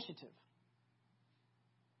 but their initiative.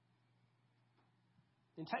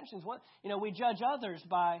 Intentions, we judge others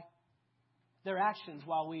by their actions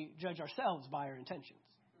while we judge ourselves by our intentions.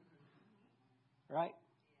 Right?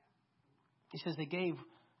 He says they gave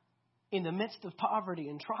in the midst of poverty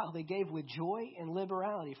and trial, they gave with joy and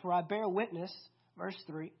liberality. For I bear witness, verse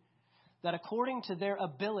 3, that according to their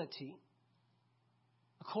ability,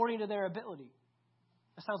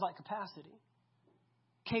 that sounds like capacity,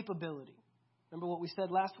 capability. Remember what we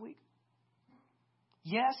said last week?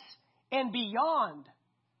 Yes, and beyond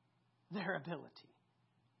their ability.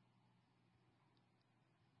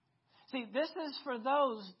 See, this is for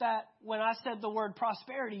those that when I said the word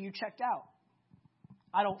prosperity, you checked out.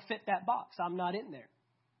 I don't fit that box. I'm not in there.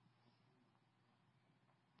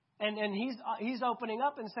 And he's opening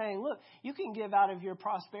up and saying, look, you can give out of your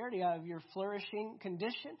prosperity, out of your flourishing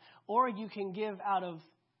condition, or you can give out of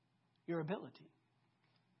your ability,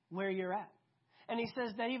 where you're at. And he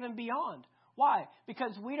says that even beyond. Why?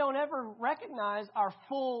 Because we don't ever recognize our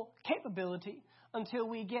full capability until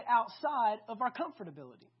we get outside of our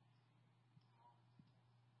comfortability.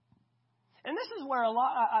 And this is where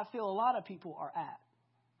I feel a lot of people are at.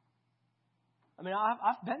 I mean,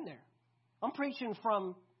 I've been there. I'm preaching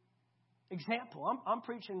from example. I'm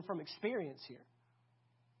preaching from experience here.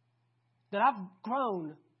 That I've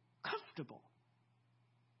grown comfortable.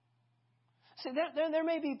 See, there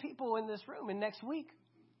may be people in this room, and next week,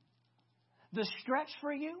 the stretch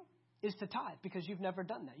for you is to tithe because you've never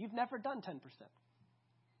done that. You've never done 10%.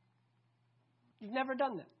 You've never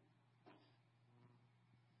done that.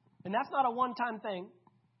 And that's not a one-time thing.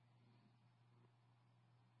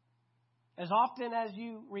 As often as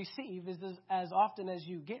you receive is as often as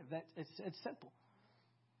you give. It's simple.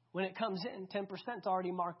 When it comes in, 10% is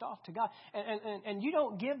already marked off to God. And you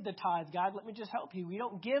don't give the tithe, God. Let me just help you. You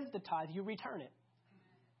don't give the tithe. You return it.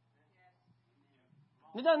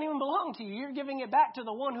 It doesn't even belong to you. You're giving it back to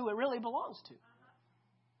the one who it really belongs to.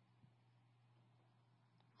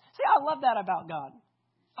 See, I love that about God.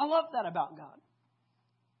 I love that about God.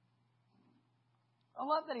 I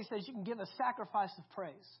love that he says you can give a sacrifice of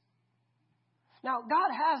praise. Now, God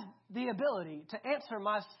has the ability to answer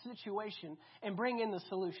my situation and bring in the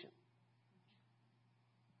solution.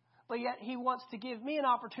 But yet he wants to give me an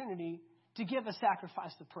opportunity to give a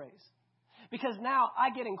sacrifice of praise. Because now I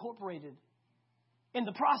get incorporated in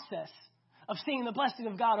the process of seeing the blessing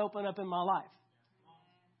of God open up in my life.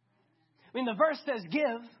 I mean, the verse says,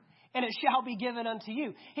 give, and it shall be given unto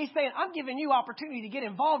you. He's saying, I'm giving you opportunity to get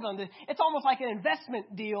involved on this. It's almost like an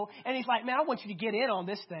investment deal. And he's like, man, I want you to get in on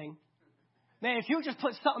this thing. Man, if you just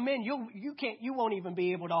put something in, you won't even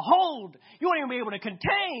be able to hold. You won't even be able to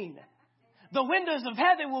contain. The windows of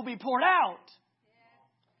heaven will be poured out.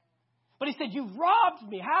 But he said, you've robbed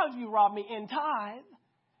me. How have you robbed me? In tithe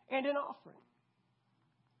and in offering.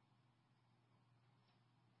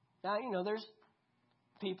 Now, there's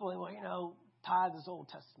people, well, tithe is Old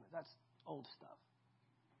Testament. That's old stuff.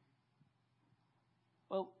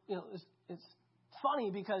 Well, it's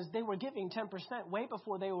funny because they were giving 10% way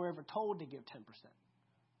before they were ever told to give 10%.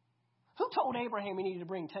 Who told Abraham he needed to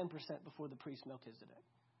bring 10% before the priest Melchizedek?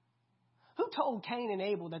 Who told Cain and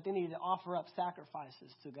Abel that they needed to offer up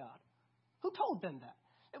sacrifices to God? Who told them that?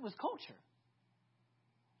 It was culture.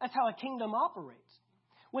 That's how a kingdom operates.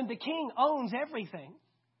 When the king owns everything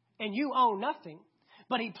and you own nothing,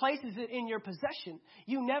 but he places it in your possession,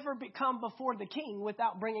 you never come before the king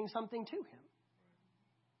without bringing something to him.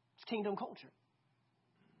 It's kingdom culture.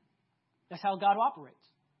 That's how God operates.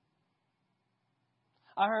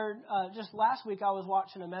 I heard just last week I was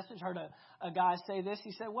watching a message, heard a guy say this.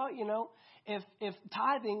 He said, well, if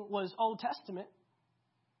tithing was Old Testament,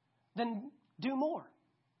 then do more.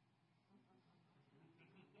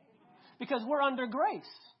 Because we're under grace.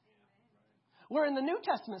 We're in the New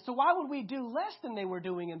Testament. So why would we do less than they were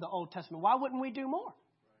doing in the Old Testament? Why wouldn't we do more?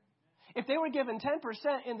 If they were given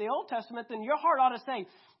 10% in the Old Testament, then your heart ought to say,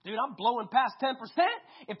 dude, I'm blowing past 10%.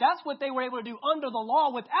 If that's what they were able to do under the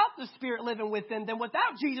law without the Spirit living within them,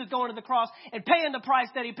 without Jesus going to the cross and paying the price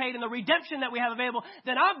that he paid and the redemption that we have available,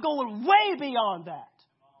 then I'm going way beyond that.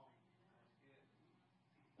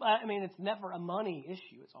 I mean, it's never a money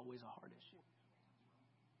issue. It's always a heart issue.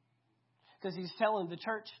 Because he's telling the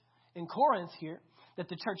church in Corinth here that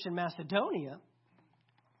the church at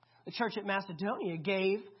Macedonia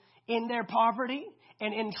gave in their poverty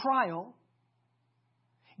and in trial,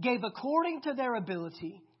 gave according to their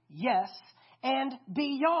ability, yes, and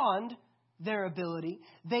beyond their ability.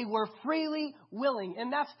 They were freely willing.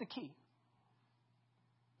 And that's the key.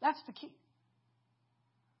 That's the key.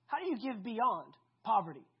 How do you give beyond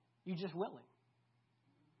poverty? You're just willing.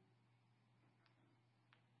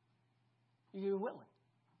 You're willing.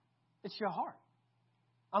 It's your heart.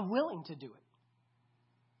 I'm willing to do it.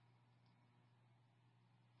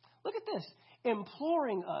 Look at this.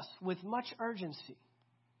 Imploring us with much urgency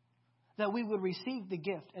that we would receive the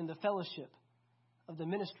gift and the fellowship of the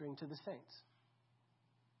ministering to the saints.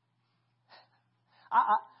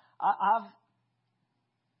 I've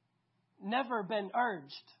never been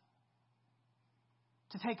urged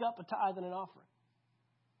to take up a tithe and an offering.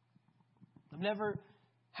 I've never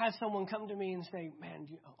had someone come to me and say, man,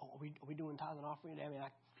 are we doing tithe and offering today? I mean,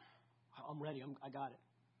 I'm ready. I got it.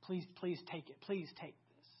 Please take it. Please take this.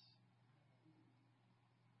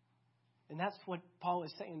 And that's what Paul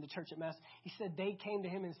is saying to the church at Mass. He said they came to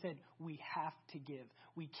him and said, we have to give.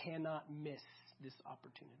 We cannot miss this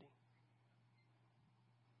opportunity.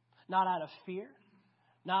 Not out of fear,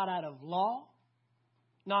 not out of law,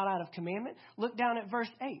 not out of commandment. Look down at verse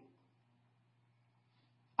 8.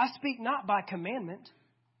 I speak not by commandment,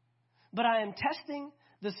 but I am testing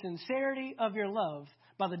the sincerity of your love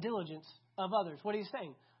by the diligence of others. What are you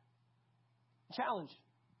saying? Challenge.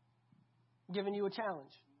 I'm giving you a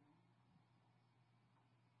challenge.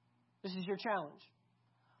 This is your challenge.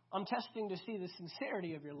 I'm testing to see the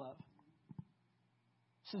sincerity of your love.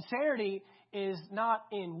 Sincerity is not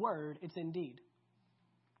in word, it's in deed.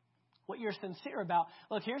 What you're sincere about.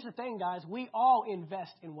 Look, here's the thing, guys. We all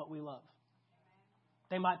invest in what we love.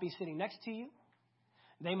 They might be sitting next to you.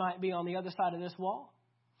 They might be on the other side of this wall.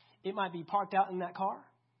 It might be parked out in that car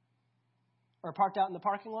or parked out in the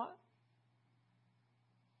parking lot.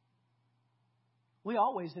 We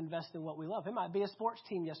always invest in what we love. It might be a sports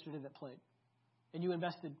team yesterday that played, and you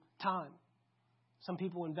invested time. Some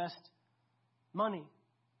people invest money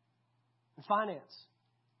and finance.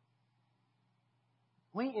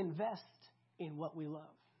 We invest in what we love.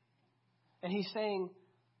 And he's saying,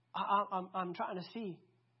 I'm trying to see.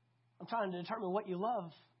 I'm trying to determine what you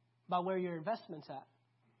love by where your investment's at.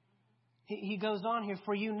 He goes on here,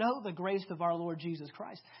 for you know the grace of our Lord Jesus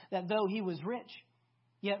Christ, that though he was rich,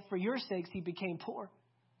 yet for your sakes he became poor,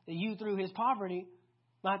 that you through his poverty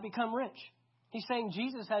might become rich. He's saying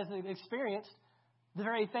Jesus has experienced the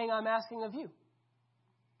very thing I'm asking of you.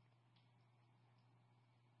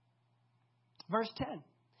 Verse 10.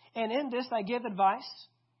 And in this I give advice.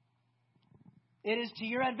 It is to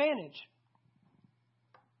your advantage.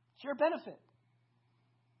 It's your benefit.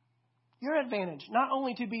 Your advantage. Not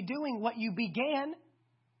only to be doing what you began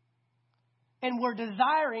and were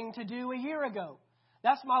desiring to do a year ago.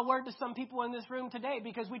 That's my word to some people in this room today,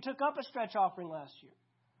 because we took up a stretch offering last year.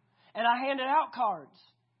 And I handed out cards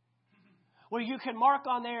where you could mark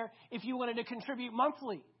on there if you wanted to contribute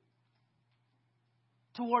monthly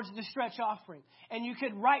towards the stretch offering. And you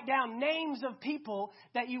could write down names of people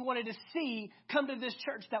that you wanted to see come to this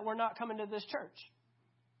church that were not coming to this church.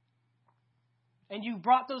 And you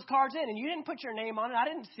brought those cards in and you didn't put your name on it. I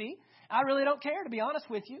didn't see. I really don't care, to be honest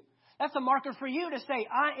with you. That's a marker for you to say,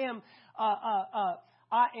 I am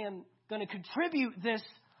going to contribute this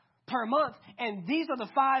per month, and these are the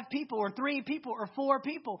 5 people or 3 people or 4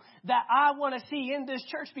 people that I want to see in this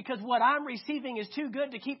church, because what I'm receiving is too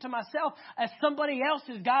good to keep to myself, as somebody else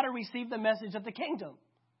has got to receive the message of the kingdom.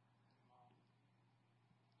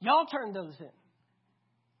 Y'all turn those in.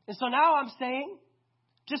 And so now I'm saying,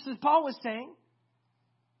 just as Paul was saying,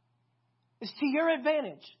 it's to your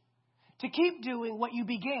advantage to keep doing what you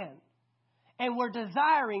began and were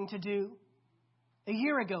desiring to do a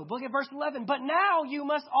year ago. Look at verse 11. But now you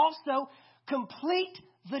must also complete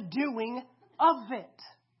the doing of it.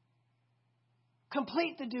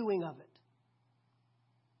 Complete the doing of it.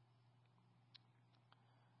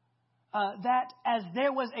 That as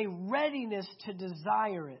there was a readiness to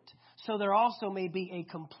desire it, so there also may be a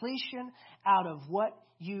completion out of what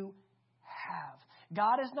you have.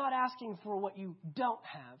 God is not asking for what you don't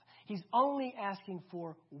have. He's only asking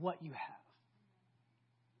for what you have.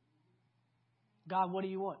 God, what do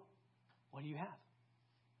you want? What do you have?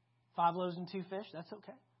 5 loaves and 2 fish? That's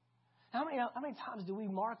okay. How many times do we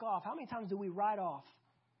mark off? How many times do we write off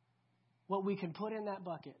what we can put in that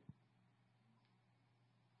bucket?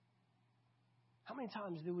 How many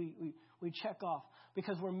times do we check off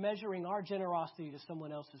because we're measuring our generosity to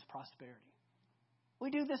someone else's prosperity? We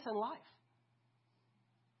do this in life.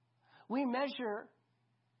 We measure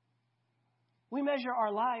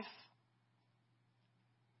our life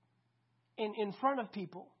in front of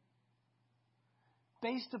people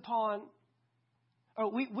based upon,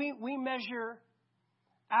 or we measure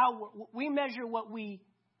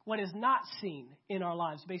what is not seen in our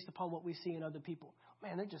lives based upon what we see in other people.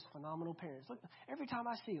 Man, they're just phenomenal parents. Look, every time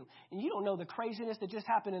I see them, and you don't know the craziness that just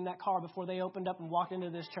happened in that car before they opened up and walked into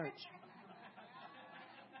this church.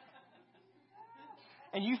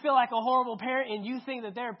 And you feel like a horrible parent, and you think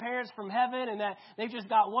that they're parents from heaven and that they've just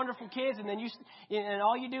got wonderful kids, and then and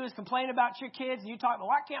all you do is complain about your kids, and you talk about,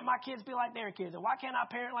 why can't my kids be like their kids, or why can't I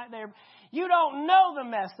parent like their? You don't know the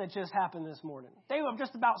mess that just happened this morning. They have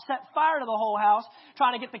just about set fire to the whole house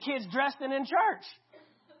trying to get the kids dressed and in church.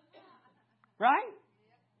 Right?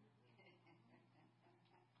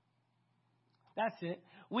 That's it.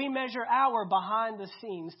 We measure our behind the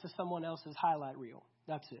scenes to someone else's highlight reel.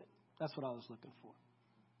 That's it. That's what I was looking for.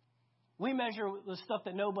 We measure the stuff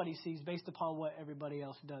that nobody sees based upon what everybody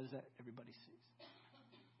else does that everybody sees.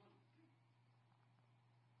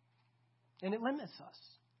 And it limits us.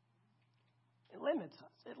 It limits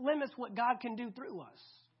us. It limits what God can do through us.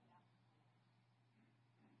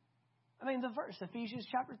 I mean, the verse, Ephesians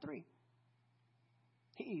chapter 3.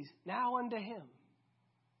 He's now unto him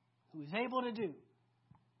who is able to do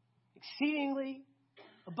exceedingly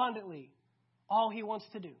abundantly all he wants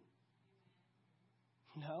to do.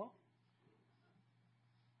 No.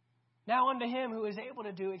 Now unto him who is able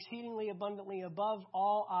to do exceedingly abundantly above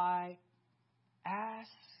all I ask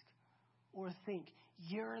or think.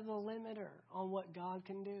 You're the limiter on what God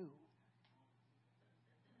can do.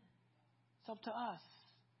 It's up to us.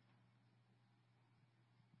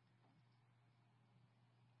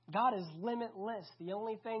 God is limitless. The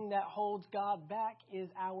only thing that holds God back is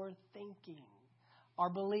our thinking, our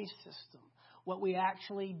belief system, what we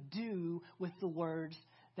actually do with the words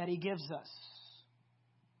that he gives us.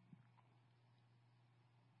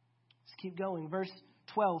 Let's keep going. Verse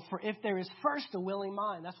 12. For if there is first a willing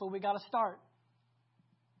mind, that's where we got to start.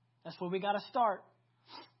 That's where we got to start.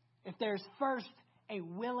 If there's first a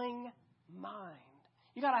willing mind.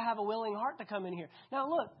 You got to have a willing heart to come in here. Now,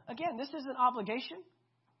 look, again, this is an obligation.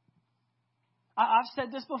 I've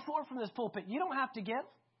said this before from this pulpit. You don't have to give.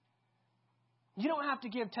 You don't have to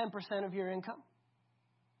give 10% of your income.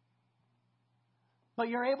 But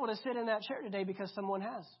you're able to sit in that chair today because someone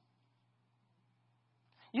has.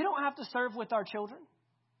 You don't have to serve with our children.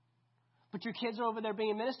 But your kids are over there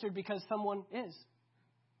being ministered because someone is.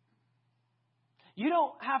 You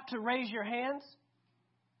don't have to raise your hands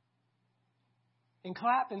and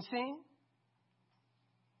clap and sing.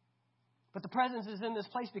 But the presence is in this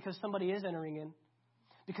place because somebody is entering in.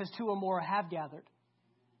 Because two or more have gathered.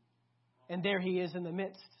 And there he is in the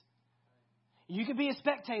midst. You can be a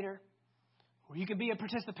spectator or you can be a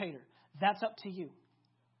participator. That's up to you.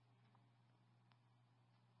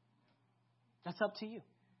 That's up to you.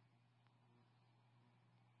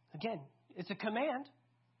 Again, it's a command.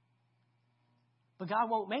 But God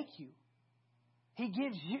won't make you. He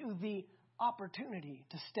gives you the opportunity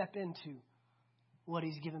to step into what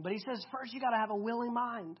he's given. But he says first you got to have a willing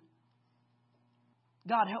mind.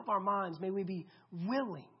 God, help our minds. May we be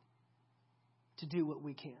willing to do what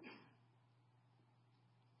we can.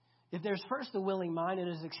 If there's first a willing mind, it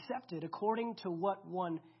is accepted according to what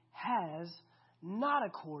one has, not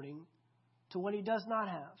according to what he does not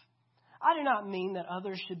have. I do not mean that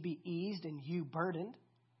others should be eased and you burdened,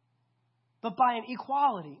 but by an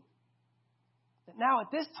equality. That now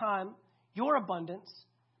at this time, your abundance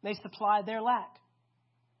may supply their lack,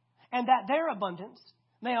 and that their abundance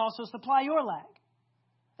may also supply your lack,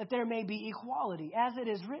 that there may be equality. As it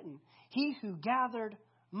is written, he who gathered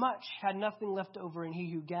much had nothing left over, and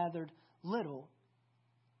he who gathered little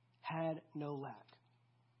had no lack.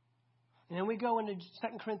 And then we go into 2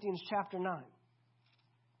 Corinthians chapter 9.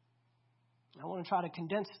 I want to try to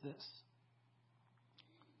condense this.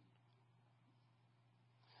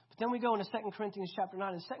 But then we go into 2 Corinthians chapter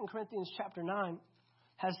 9. And 2 Corinthians chapter 9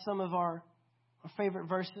 has some of our favorite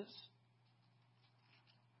verses.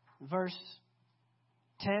 Verse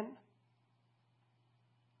 10.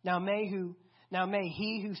 Now may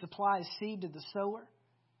he who supplies seed to the sower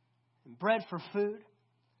and bread for food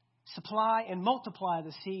supply and multiply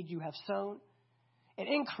the seed you have sown and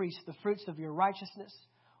increase the fruits of your righteousness,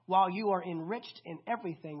 while you are enriched in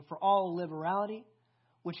everything for all liberality,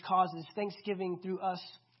 which causes thanksgiving through us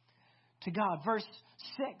to God. Verse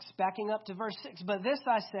 6, backing up to verse 6. But this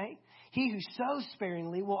I say, he who sows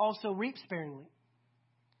sparingly will also reap sparingly.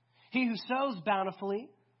 He who sows bountifully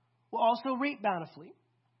will also reap bountifully.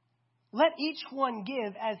 Let each one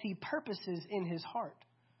give as he purposes in his heart,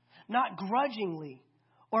 not grudgingly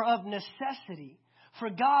or of necessity. For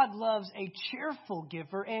God loves a cheerful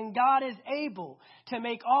giver, and God is able to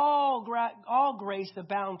make all grace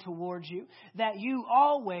abound towards you, that you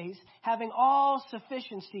always, having all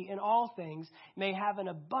sufficiency in all things, may have an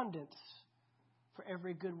abundance for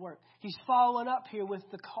every good work. He's following up here with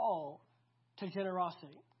the call to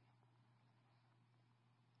generosity.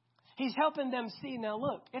 He's helping them see, now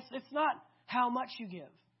look, it's not how much you give.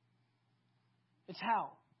 It's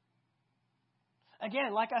how.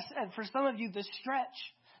 Again, like I said, for some of you, the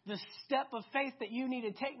step of faith that you need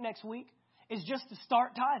to take next week is just to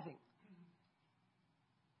start tithing.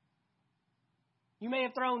 You may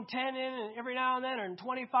have thrown 10 in every now and then, or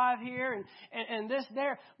 25 here and this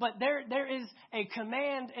there, but there is a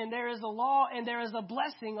command and there is a law and there is a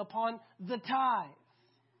blessing upon the tithe.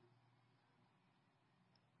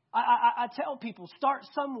 I tell people, start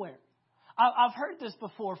somewhere. I've heard this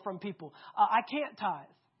before from people. I can't tithe.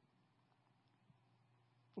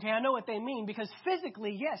 Okay, I know what they mean, because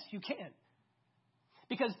physically, yes, you can.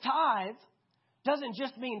 Because tithe doesn't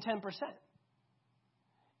just mean 10%.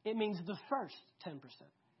 It means the first 10%.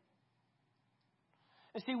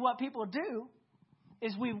 And see, what people do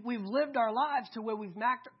is we've lived our lives to where we've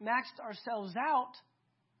maxed ourselves out.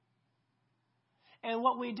 And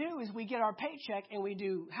what we do is we get our paycheck and we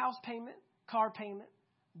do house payment, car payment,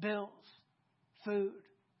 bills, food.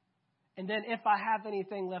 And then if I have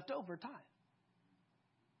anything left over, tithe.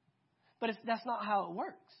 But that's not how it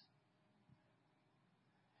works.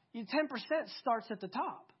 10% starts at the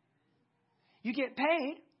top. You get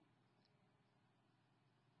paid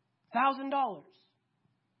 $1,000.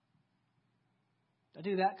 I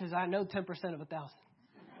do that because I know 10% of 1,000.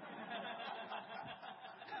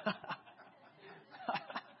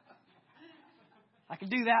 I can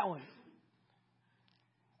do that one.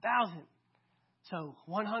 1,000. So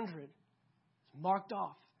 100 is marked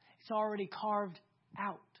off. It's already carved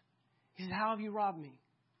out. He says, how have you robbed me?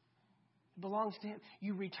 It belongs to him.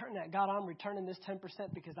 You return that. God, I'm returning this 10%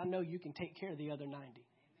 because I know you can take care of the other 90.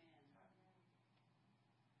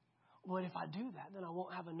 Well, if I do that, then I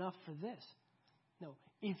won't have enough for this. No,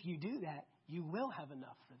 if you do that, you will have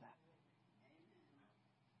enough for that.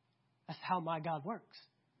 That's how my God works.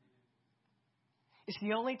 It's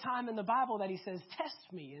the only time in the Bible that he says,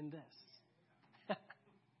 test me in this.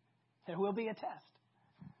 There will be a test.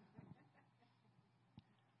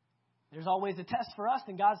 There's always a test for us,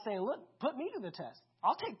 and God's saying, look, put me to the test.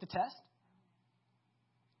 I'll take the test.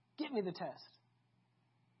 Give me the test.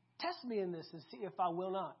 Test me in this and see if I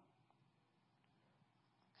will not.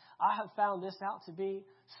 I have found this out to be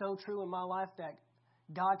so true in my life that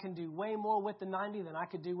God can do way more with the 90 than I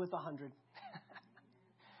could do with 100.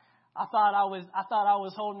 I thought I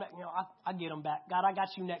was holding, I get them back. God, I got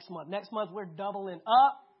you next month. Next month we're doubling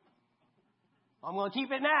up. I'm going to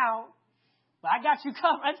keep it now, but I got you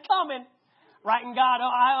covered. It's coming. Writing God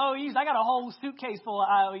IOUs. I got a whole suitcase full of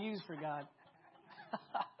IOUs for God.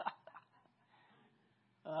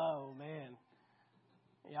 Oh man,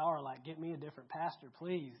 y'all are like, get me a different pastor,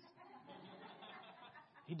 please.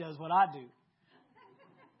 He does what I do.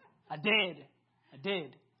 I did.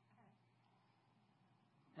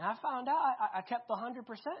 And I found out I kept 100%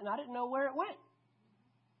 and I didn't know where it went.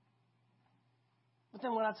 But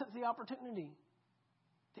then when I took the opportunity,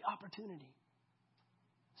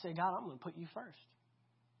 say, God, I'm going to put you first.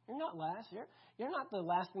 You're not last. You're not the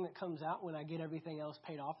last thing that comes out when I get everything else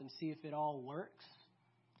paid off and see if it all works.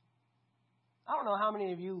 I don't know how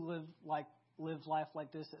many of you lived life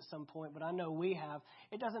like this at some point, but I know we have.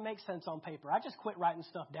 It doesn't make sense on paper. I just quit writing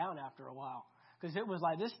stuff down after a while because it was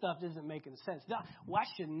like, this stuff isn't making sense. Well, I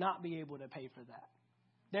should not be able to pay for that.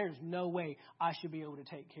 There's no way I should be able to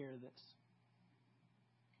take care of this.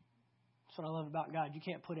 That's what I love about God. You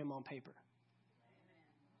can't put him on paper.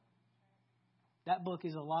 That book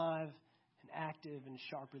is alive and active and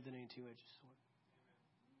sharper than any two-edged sword.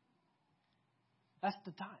 That's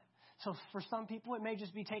the time. So for some people, it may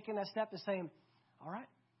just be taking that step and saying, all right,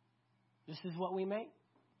 this is what we make.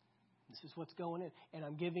 This is what's going in. And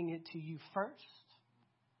I'm giving it to you first.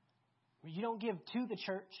 You don't give to the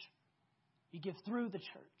church. You give through the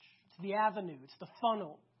church. It's the avenue. It's the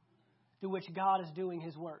funnel through which God is doing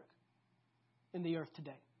his work in the earth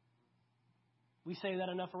today. We say that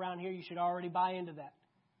enough around here. You should already buy into that.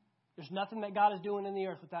 There's nothing that God is doing in the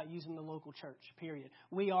earth without using the local church, period.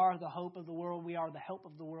 We are the hope of the world. We are the help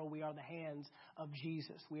of the world. We are the hands of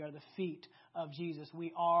Jesus. We are the feet of Jesus.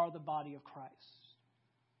 We are the body of Christ.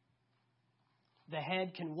 The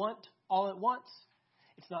head can want all at once.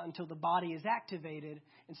 It's not until the body is activated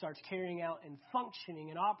and starts carrying out and functioning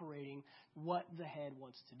and operating what the head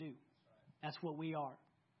wants to do. That's what we are.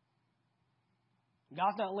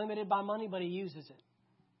 God's not limited by money, but he uses it.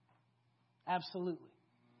 Absolutely.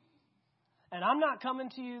 And I'm not coming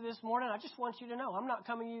to you this morning. I just want you to know, I'm not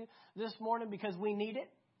coming to you this morning because we need it.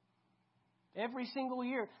 Every single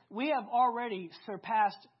year, we have already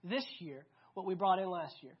surpassed this year what we brought in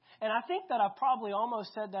last year. And I think that I've probably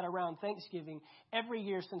almost said that around Thanksgiving every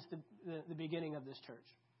year since the beginning of this church.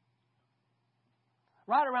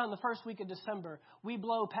 Right around the first week of December, we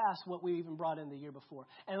blow past what we even brought in the year before.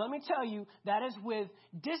 And let me tell you, that is with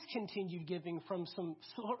discontinued giving from some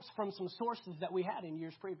sources that we had in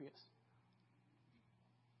years previous.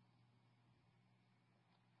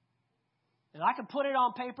 And I could put it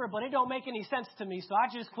on paper, but it don't make any sense to me, so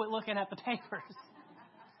I just quit looking at the papers.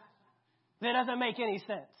 That doesn't make any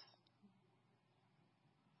sense.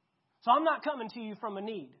 So I'm not coming to you from a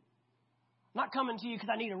need. I'm not coming to you because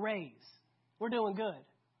I need a raise. We're doing good.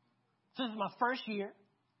 So this is my first year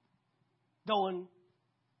going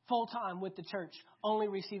full-time with the church, only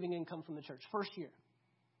receiving income from the church. First year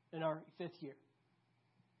in our 5th year.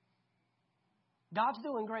 God's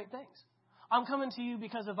doing great things. I'm coming to you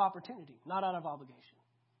because of opportunity, not out of obligation.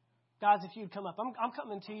 Guys, if you'd come up, I'm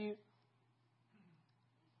coming to you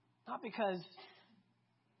not because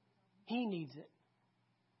he needs it,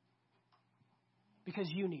 because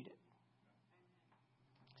you need it.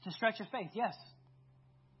 It's a stretch of faith, yes.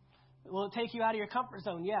 Will it take you out of your comfort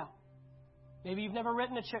zone? Yeah. Maybe you've never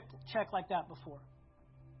written a check like that before.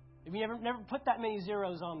 Maybe you've never put that many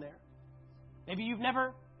zeros on there. Maybe you've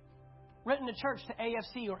never written a church to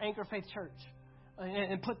AFC or Anchor Faith Church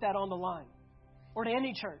and put that on the line. Or to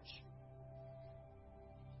any church.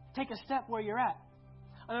 Take a step where you're at.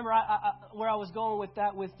 I remember where I was going with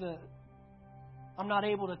that with the I'm not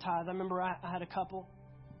able to tithe. I remember I had a couple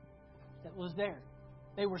that was there.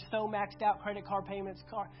 They were so maxed out, credit card payments,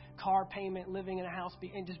 car payment, living in a house,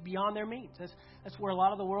 and just beyond their means. That's where a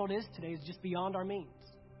lot of the world is today, is just beyond our means.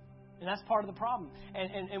 And that's part of the problem.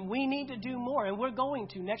 And we need to do more, and we're going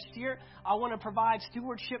to. Next year, I want to provide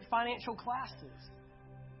stewardship financial classes.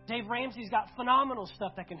 Dave Ramsey's got phenomenal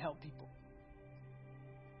stuff that can help people.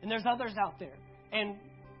 And there's others out there. And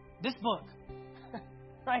this book,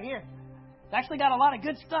 right here, It's actually got a lot of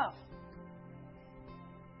good stuff.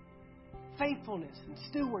 Faithfulness and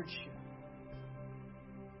stewardship.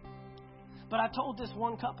 But I told this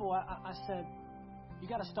one couple, I said, you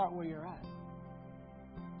got to start where you're at.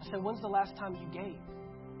 I said, when's the last time you gave?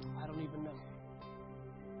 I don't even know.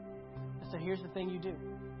 I said, here's the thing you do.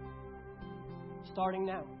 Starting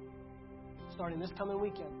now, starting this coming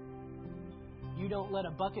weekend, you don't let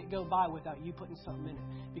a bucket go by without you putting something in it,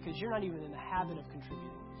 because you're not even in the habit of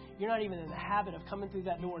contributing. You're not even in the habit of coming through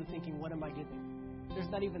that door and thinking, what am I giving? There's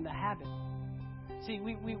not even the habit. See,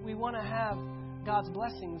 we want to have God's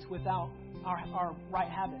blessings without our right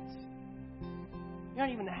habits. You're not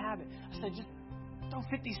even in the habit. I said, just throw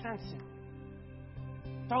 50 cents in.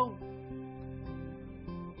 Throw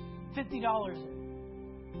 $50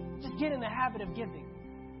 in. Just get in the habit of giving.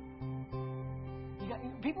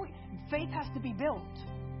 Faith has to be built.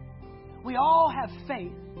 We all have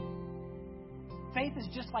faith. Faith is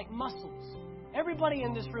just like muscles. Everybody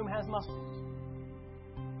in this room has muscles.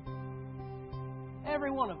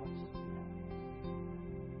 Every one of us.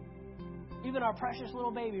 Even our precious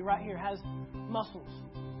little baby right here has muscles.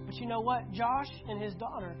 But you know what? Josh and his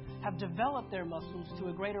daughter have developed their muscles to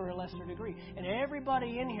a greater or lesser degree. And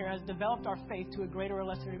everybody in here has developed our faith to a greater or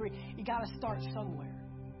lesser degree. You got to start somewhere.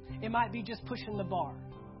 It might be just pushing the bar.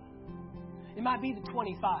 It might be the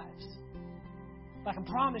 25s. But I can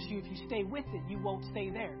promise you, if you stay with it, you won't stay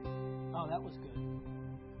there. Oh, that was good.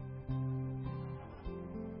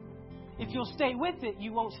 If you'll stay with it,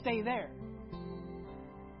 you won't stay there.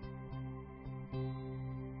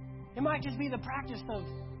 It might just be the practice of,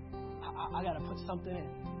 I got to put something in.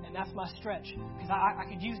 And that's my stretch. Because I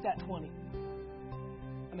could use that 20.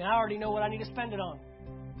 I mean, I already know what I need to spend it on.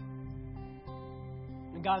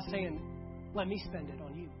 And God's saying, let me spend it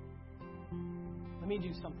on you. Let me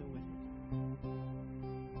do something with it.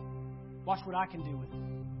 Watch what I can do with it.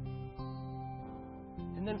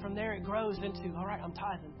 And then from there it grows into, all right, I'm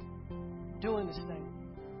tithing. Doing this thing.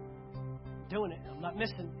 Doing it. I'm not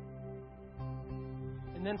missing.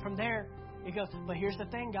 And then from there, it goes. But here's the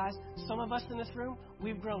thing, guys. Some of us in this room,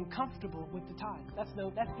 we've grown comfortable with the tithe. That's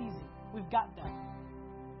easy. We've got that.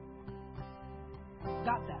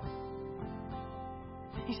 Got that.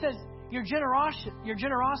 He says your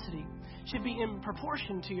generosity should be in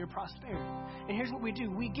proportion to your prosperity. And here's what we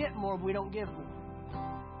do. We get more, but we don't give more.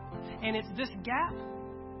 And it's this gap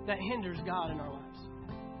that hinders God in our lives.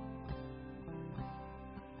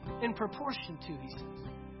 In proportion to, he says.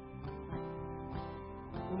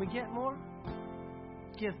 When we get more,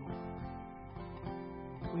 give more.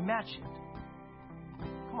 We match it.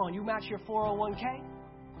 Come on, you match your 401k.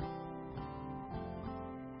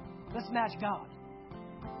 Let's match God.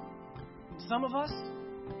 Some of us,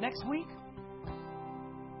 next week,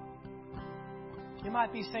 you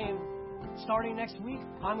might be saying, starting next week,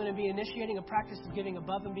 I'm going to be initiating a practice of giving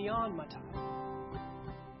above and beyond my time.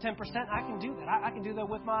 10%, I can do that. I can do that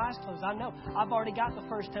with my eyes closed. I know. I've already got the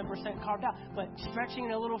first 10% carved out. But stretching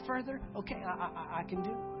it a little further, okay, I can do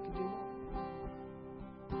more.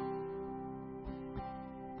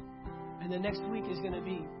 And the next week is going to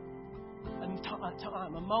be a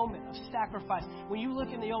time, a moment of sacrifice. When you look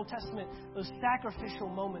in the Old Testament, those sacrificial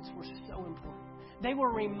moments were so important. They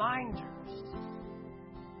were reminders.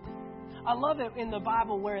 I love it in the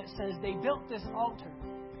Bible where it says they built this altar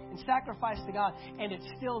and sacrificed to God, and it's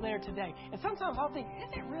still there today. And sometimes I'll think,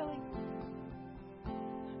 is it really?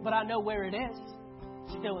 But I know where it is,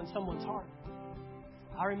 still in someone's heart.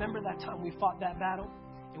 I remember that time we fought that battle,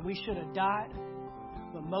 and we should have died.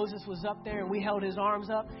 But Moses was up there, and we held his arms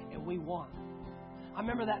up, and we won. I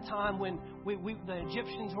remember that time when the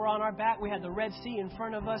Egyptians were on our back. We had the Red Sea in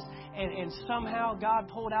front of us, and somehow God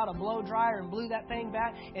pulled out a blow dryer and blew that thing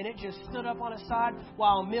back, and it just stood up on its side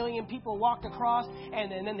while a million people walked across.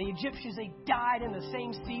 And then the Egyptians, they died in the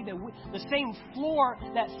same sea, the same floor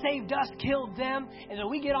that saved us killed them. And then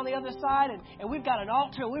we get on the other side, and we've got an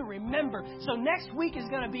altar, and we remember. So next week is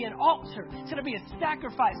going to be an altar. It's going to be a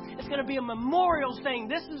sacrifice. It's going to be a memorial saying,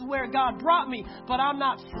 this is where God brought me, but I'm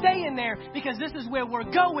not staying there because this is where we're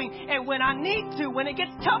going. And when I need to, when it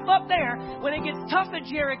gets tough up there, when it gets tough at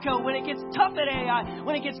Jericho, when it gets tough at Ai,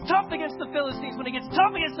 when it gets tough against the Philistines, when it gets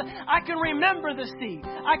tough I can remember the sea.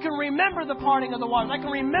 I can remember the parting of the waters. I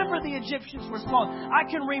can remember the Egyptians were small. I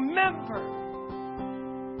can remember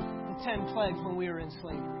the 10 plagues when we were in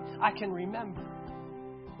slavery. I can remember.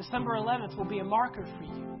 December 11th will be a marker for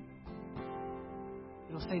you.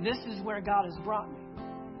 It'll say, this is where God has brought me.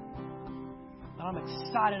 And I'm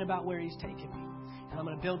excited about where He's taken me. And I'm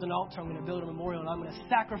going to build an altar. I'm going to build a memorial. And I'm going to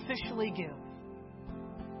sacrificially give.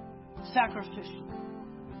 Sacrificially.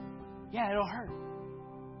 Yeah, it'll hurt.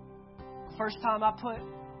 First time I put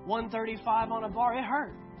 135 on a bar. It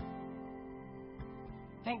hurt.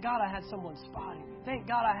 Thank God I had someone spotting me. Thank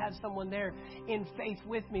God I had someone there in faith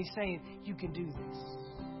with me saying, you can do this.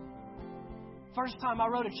 First time I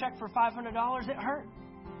wrote a check for $500, it hurt.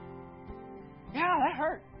 Yeah, that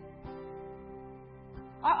hurt.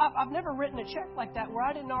 I've never written a check like that where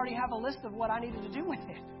I didn't already have a list of what I needed to do with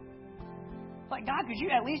it. Like, God, could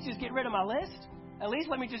you at least just get rid of my list? At least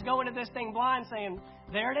let me just go into this thing blind saying,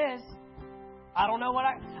 there it is. I don't know what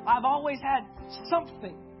I've always had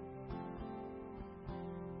something.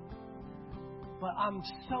 But I'm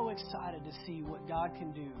so excited to see what God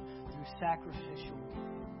can do through sacrificial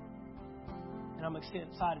giving. And I'm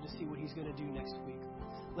excited to see what He's going to do next week.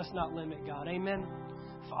 Let's not limit God. Amen.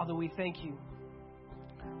 Father, we thank you.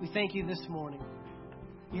 We thank you this morning.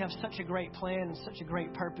 You have such a great plan and such a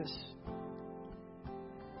great purpose.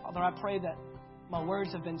 Father, I pray that my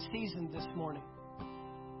words have been seasoned this morning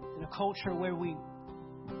in a culture where we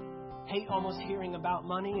hate almost hearing about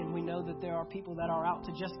money, and we know that there are people that are out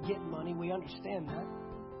to just get money. We understand that.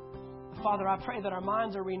 But Father, I pray that our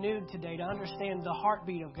minds are renewed today to understand the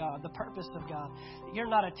heartbeat of God, the purpose of God. You're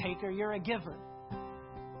not a taker, you're a giver.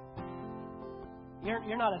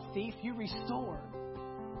 You're not a thief, you restore.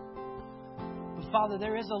 But Father,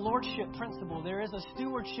 there is a lordship principle, there is a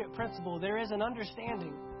stewardship principle, there is an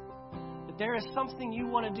understanding that there is something you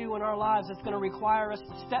want to do in our lives that's going to require us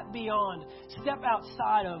to step beyond, step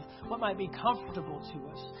outside of what might be comfortable to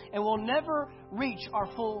us. And we'll never reach our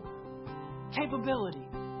full capability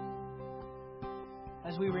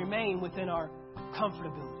as we remain within our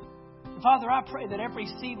comfortability. And Father, I pray that every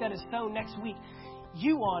seed that is sown next week,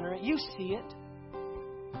 you honor it, you see it.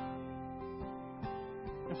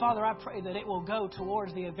 And Father, I pray that it will go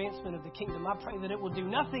towards the advancement of the kingdom. I pray that it will do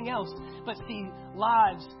nothing else but see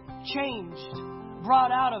lives changed,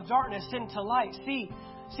 brought out of darkness into light. See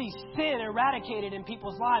sin eradicated in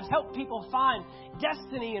people's lives. Help people find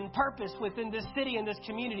destiny and purpose within this city and this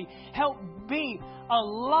community. Help be a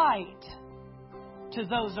light to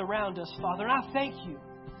those around us, Father. And I thank you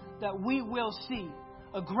that we will see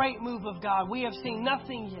a great move of God. We have seen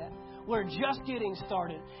nothing yet. We're just getting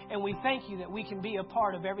started. And we thank you that we can be a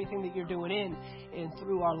part of everything that you're doing in and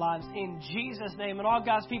through our lives. In Jesus' name. And all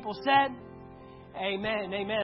God's people said, amen. Amen.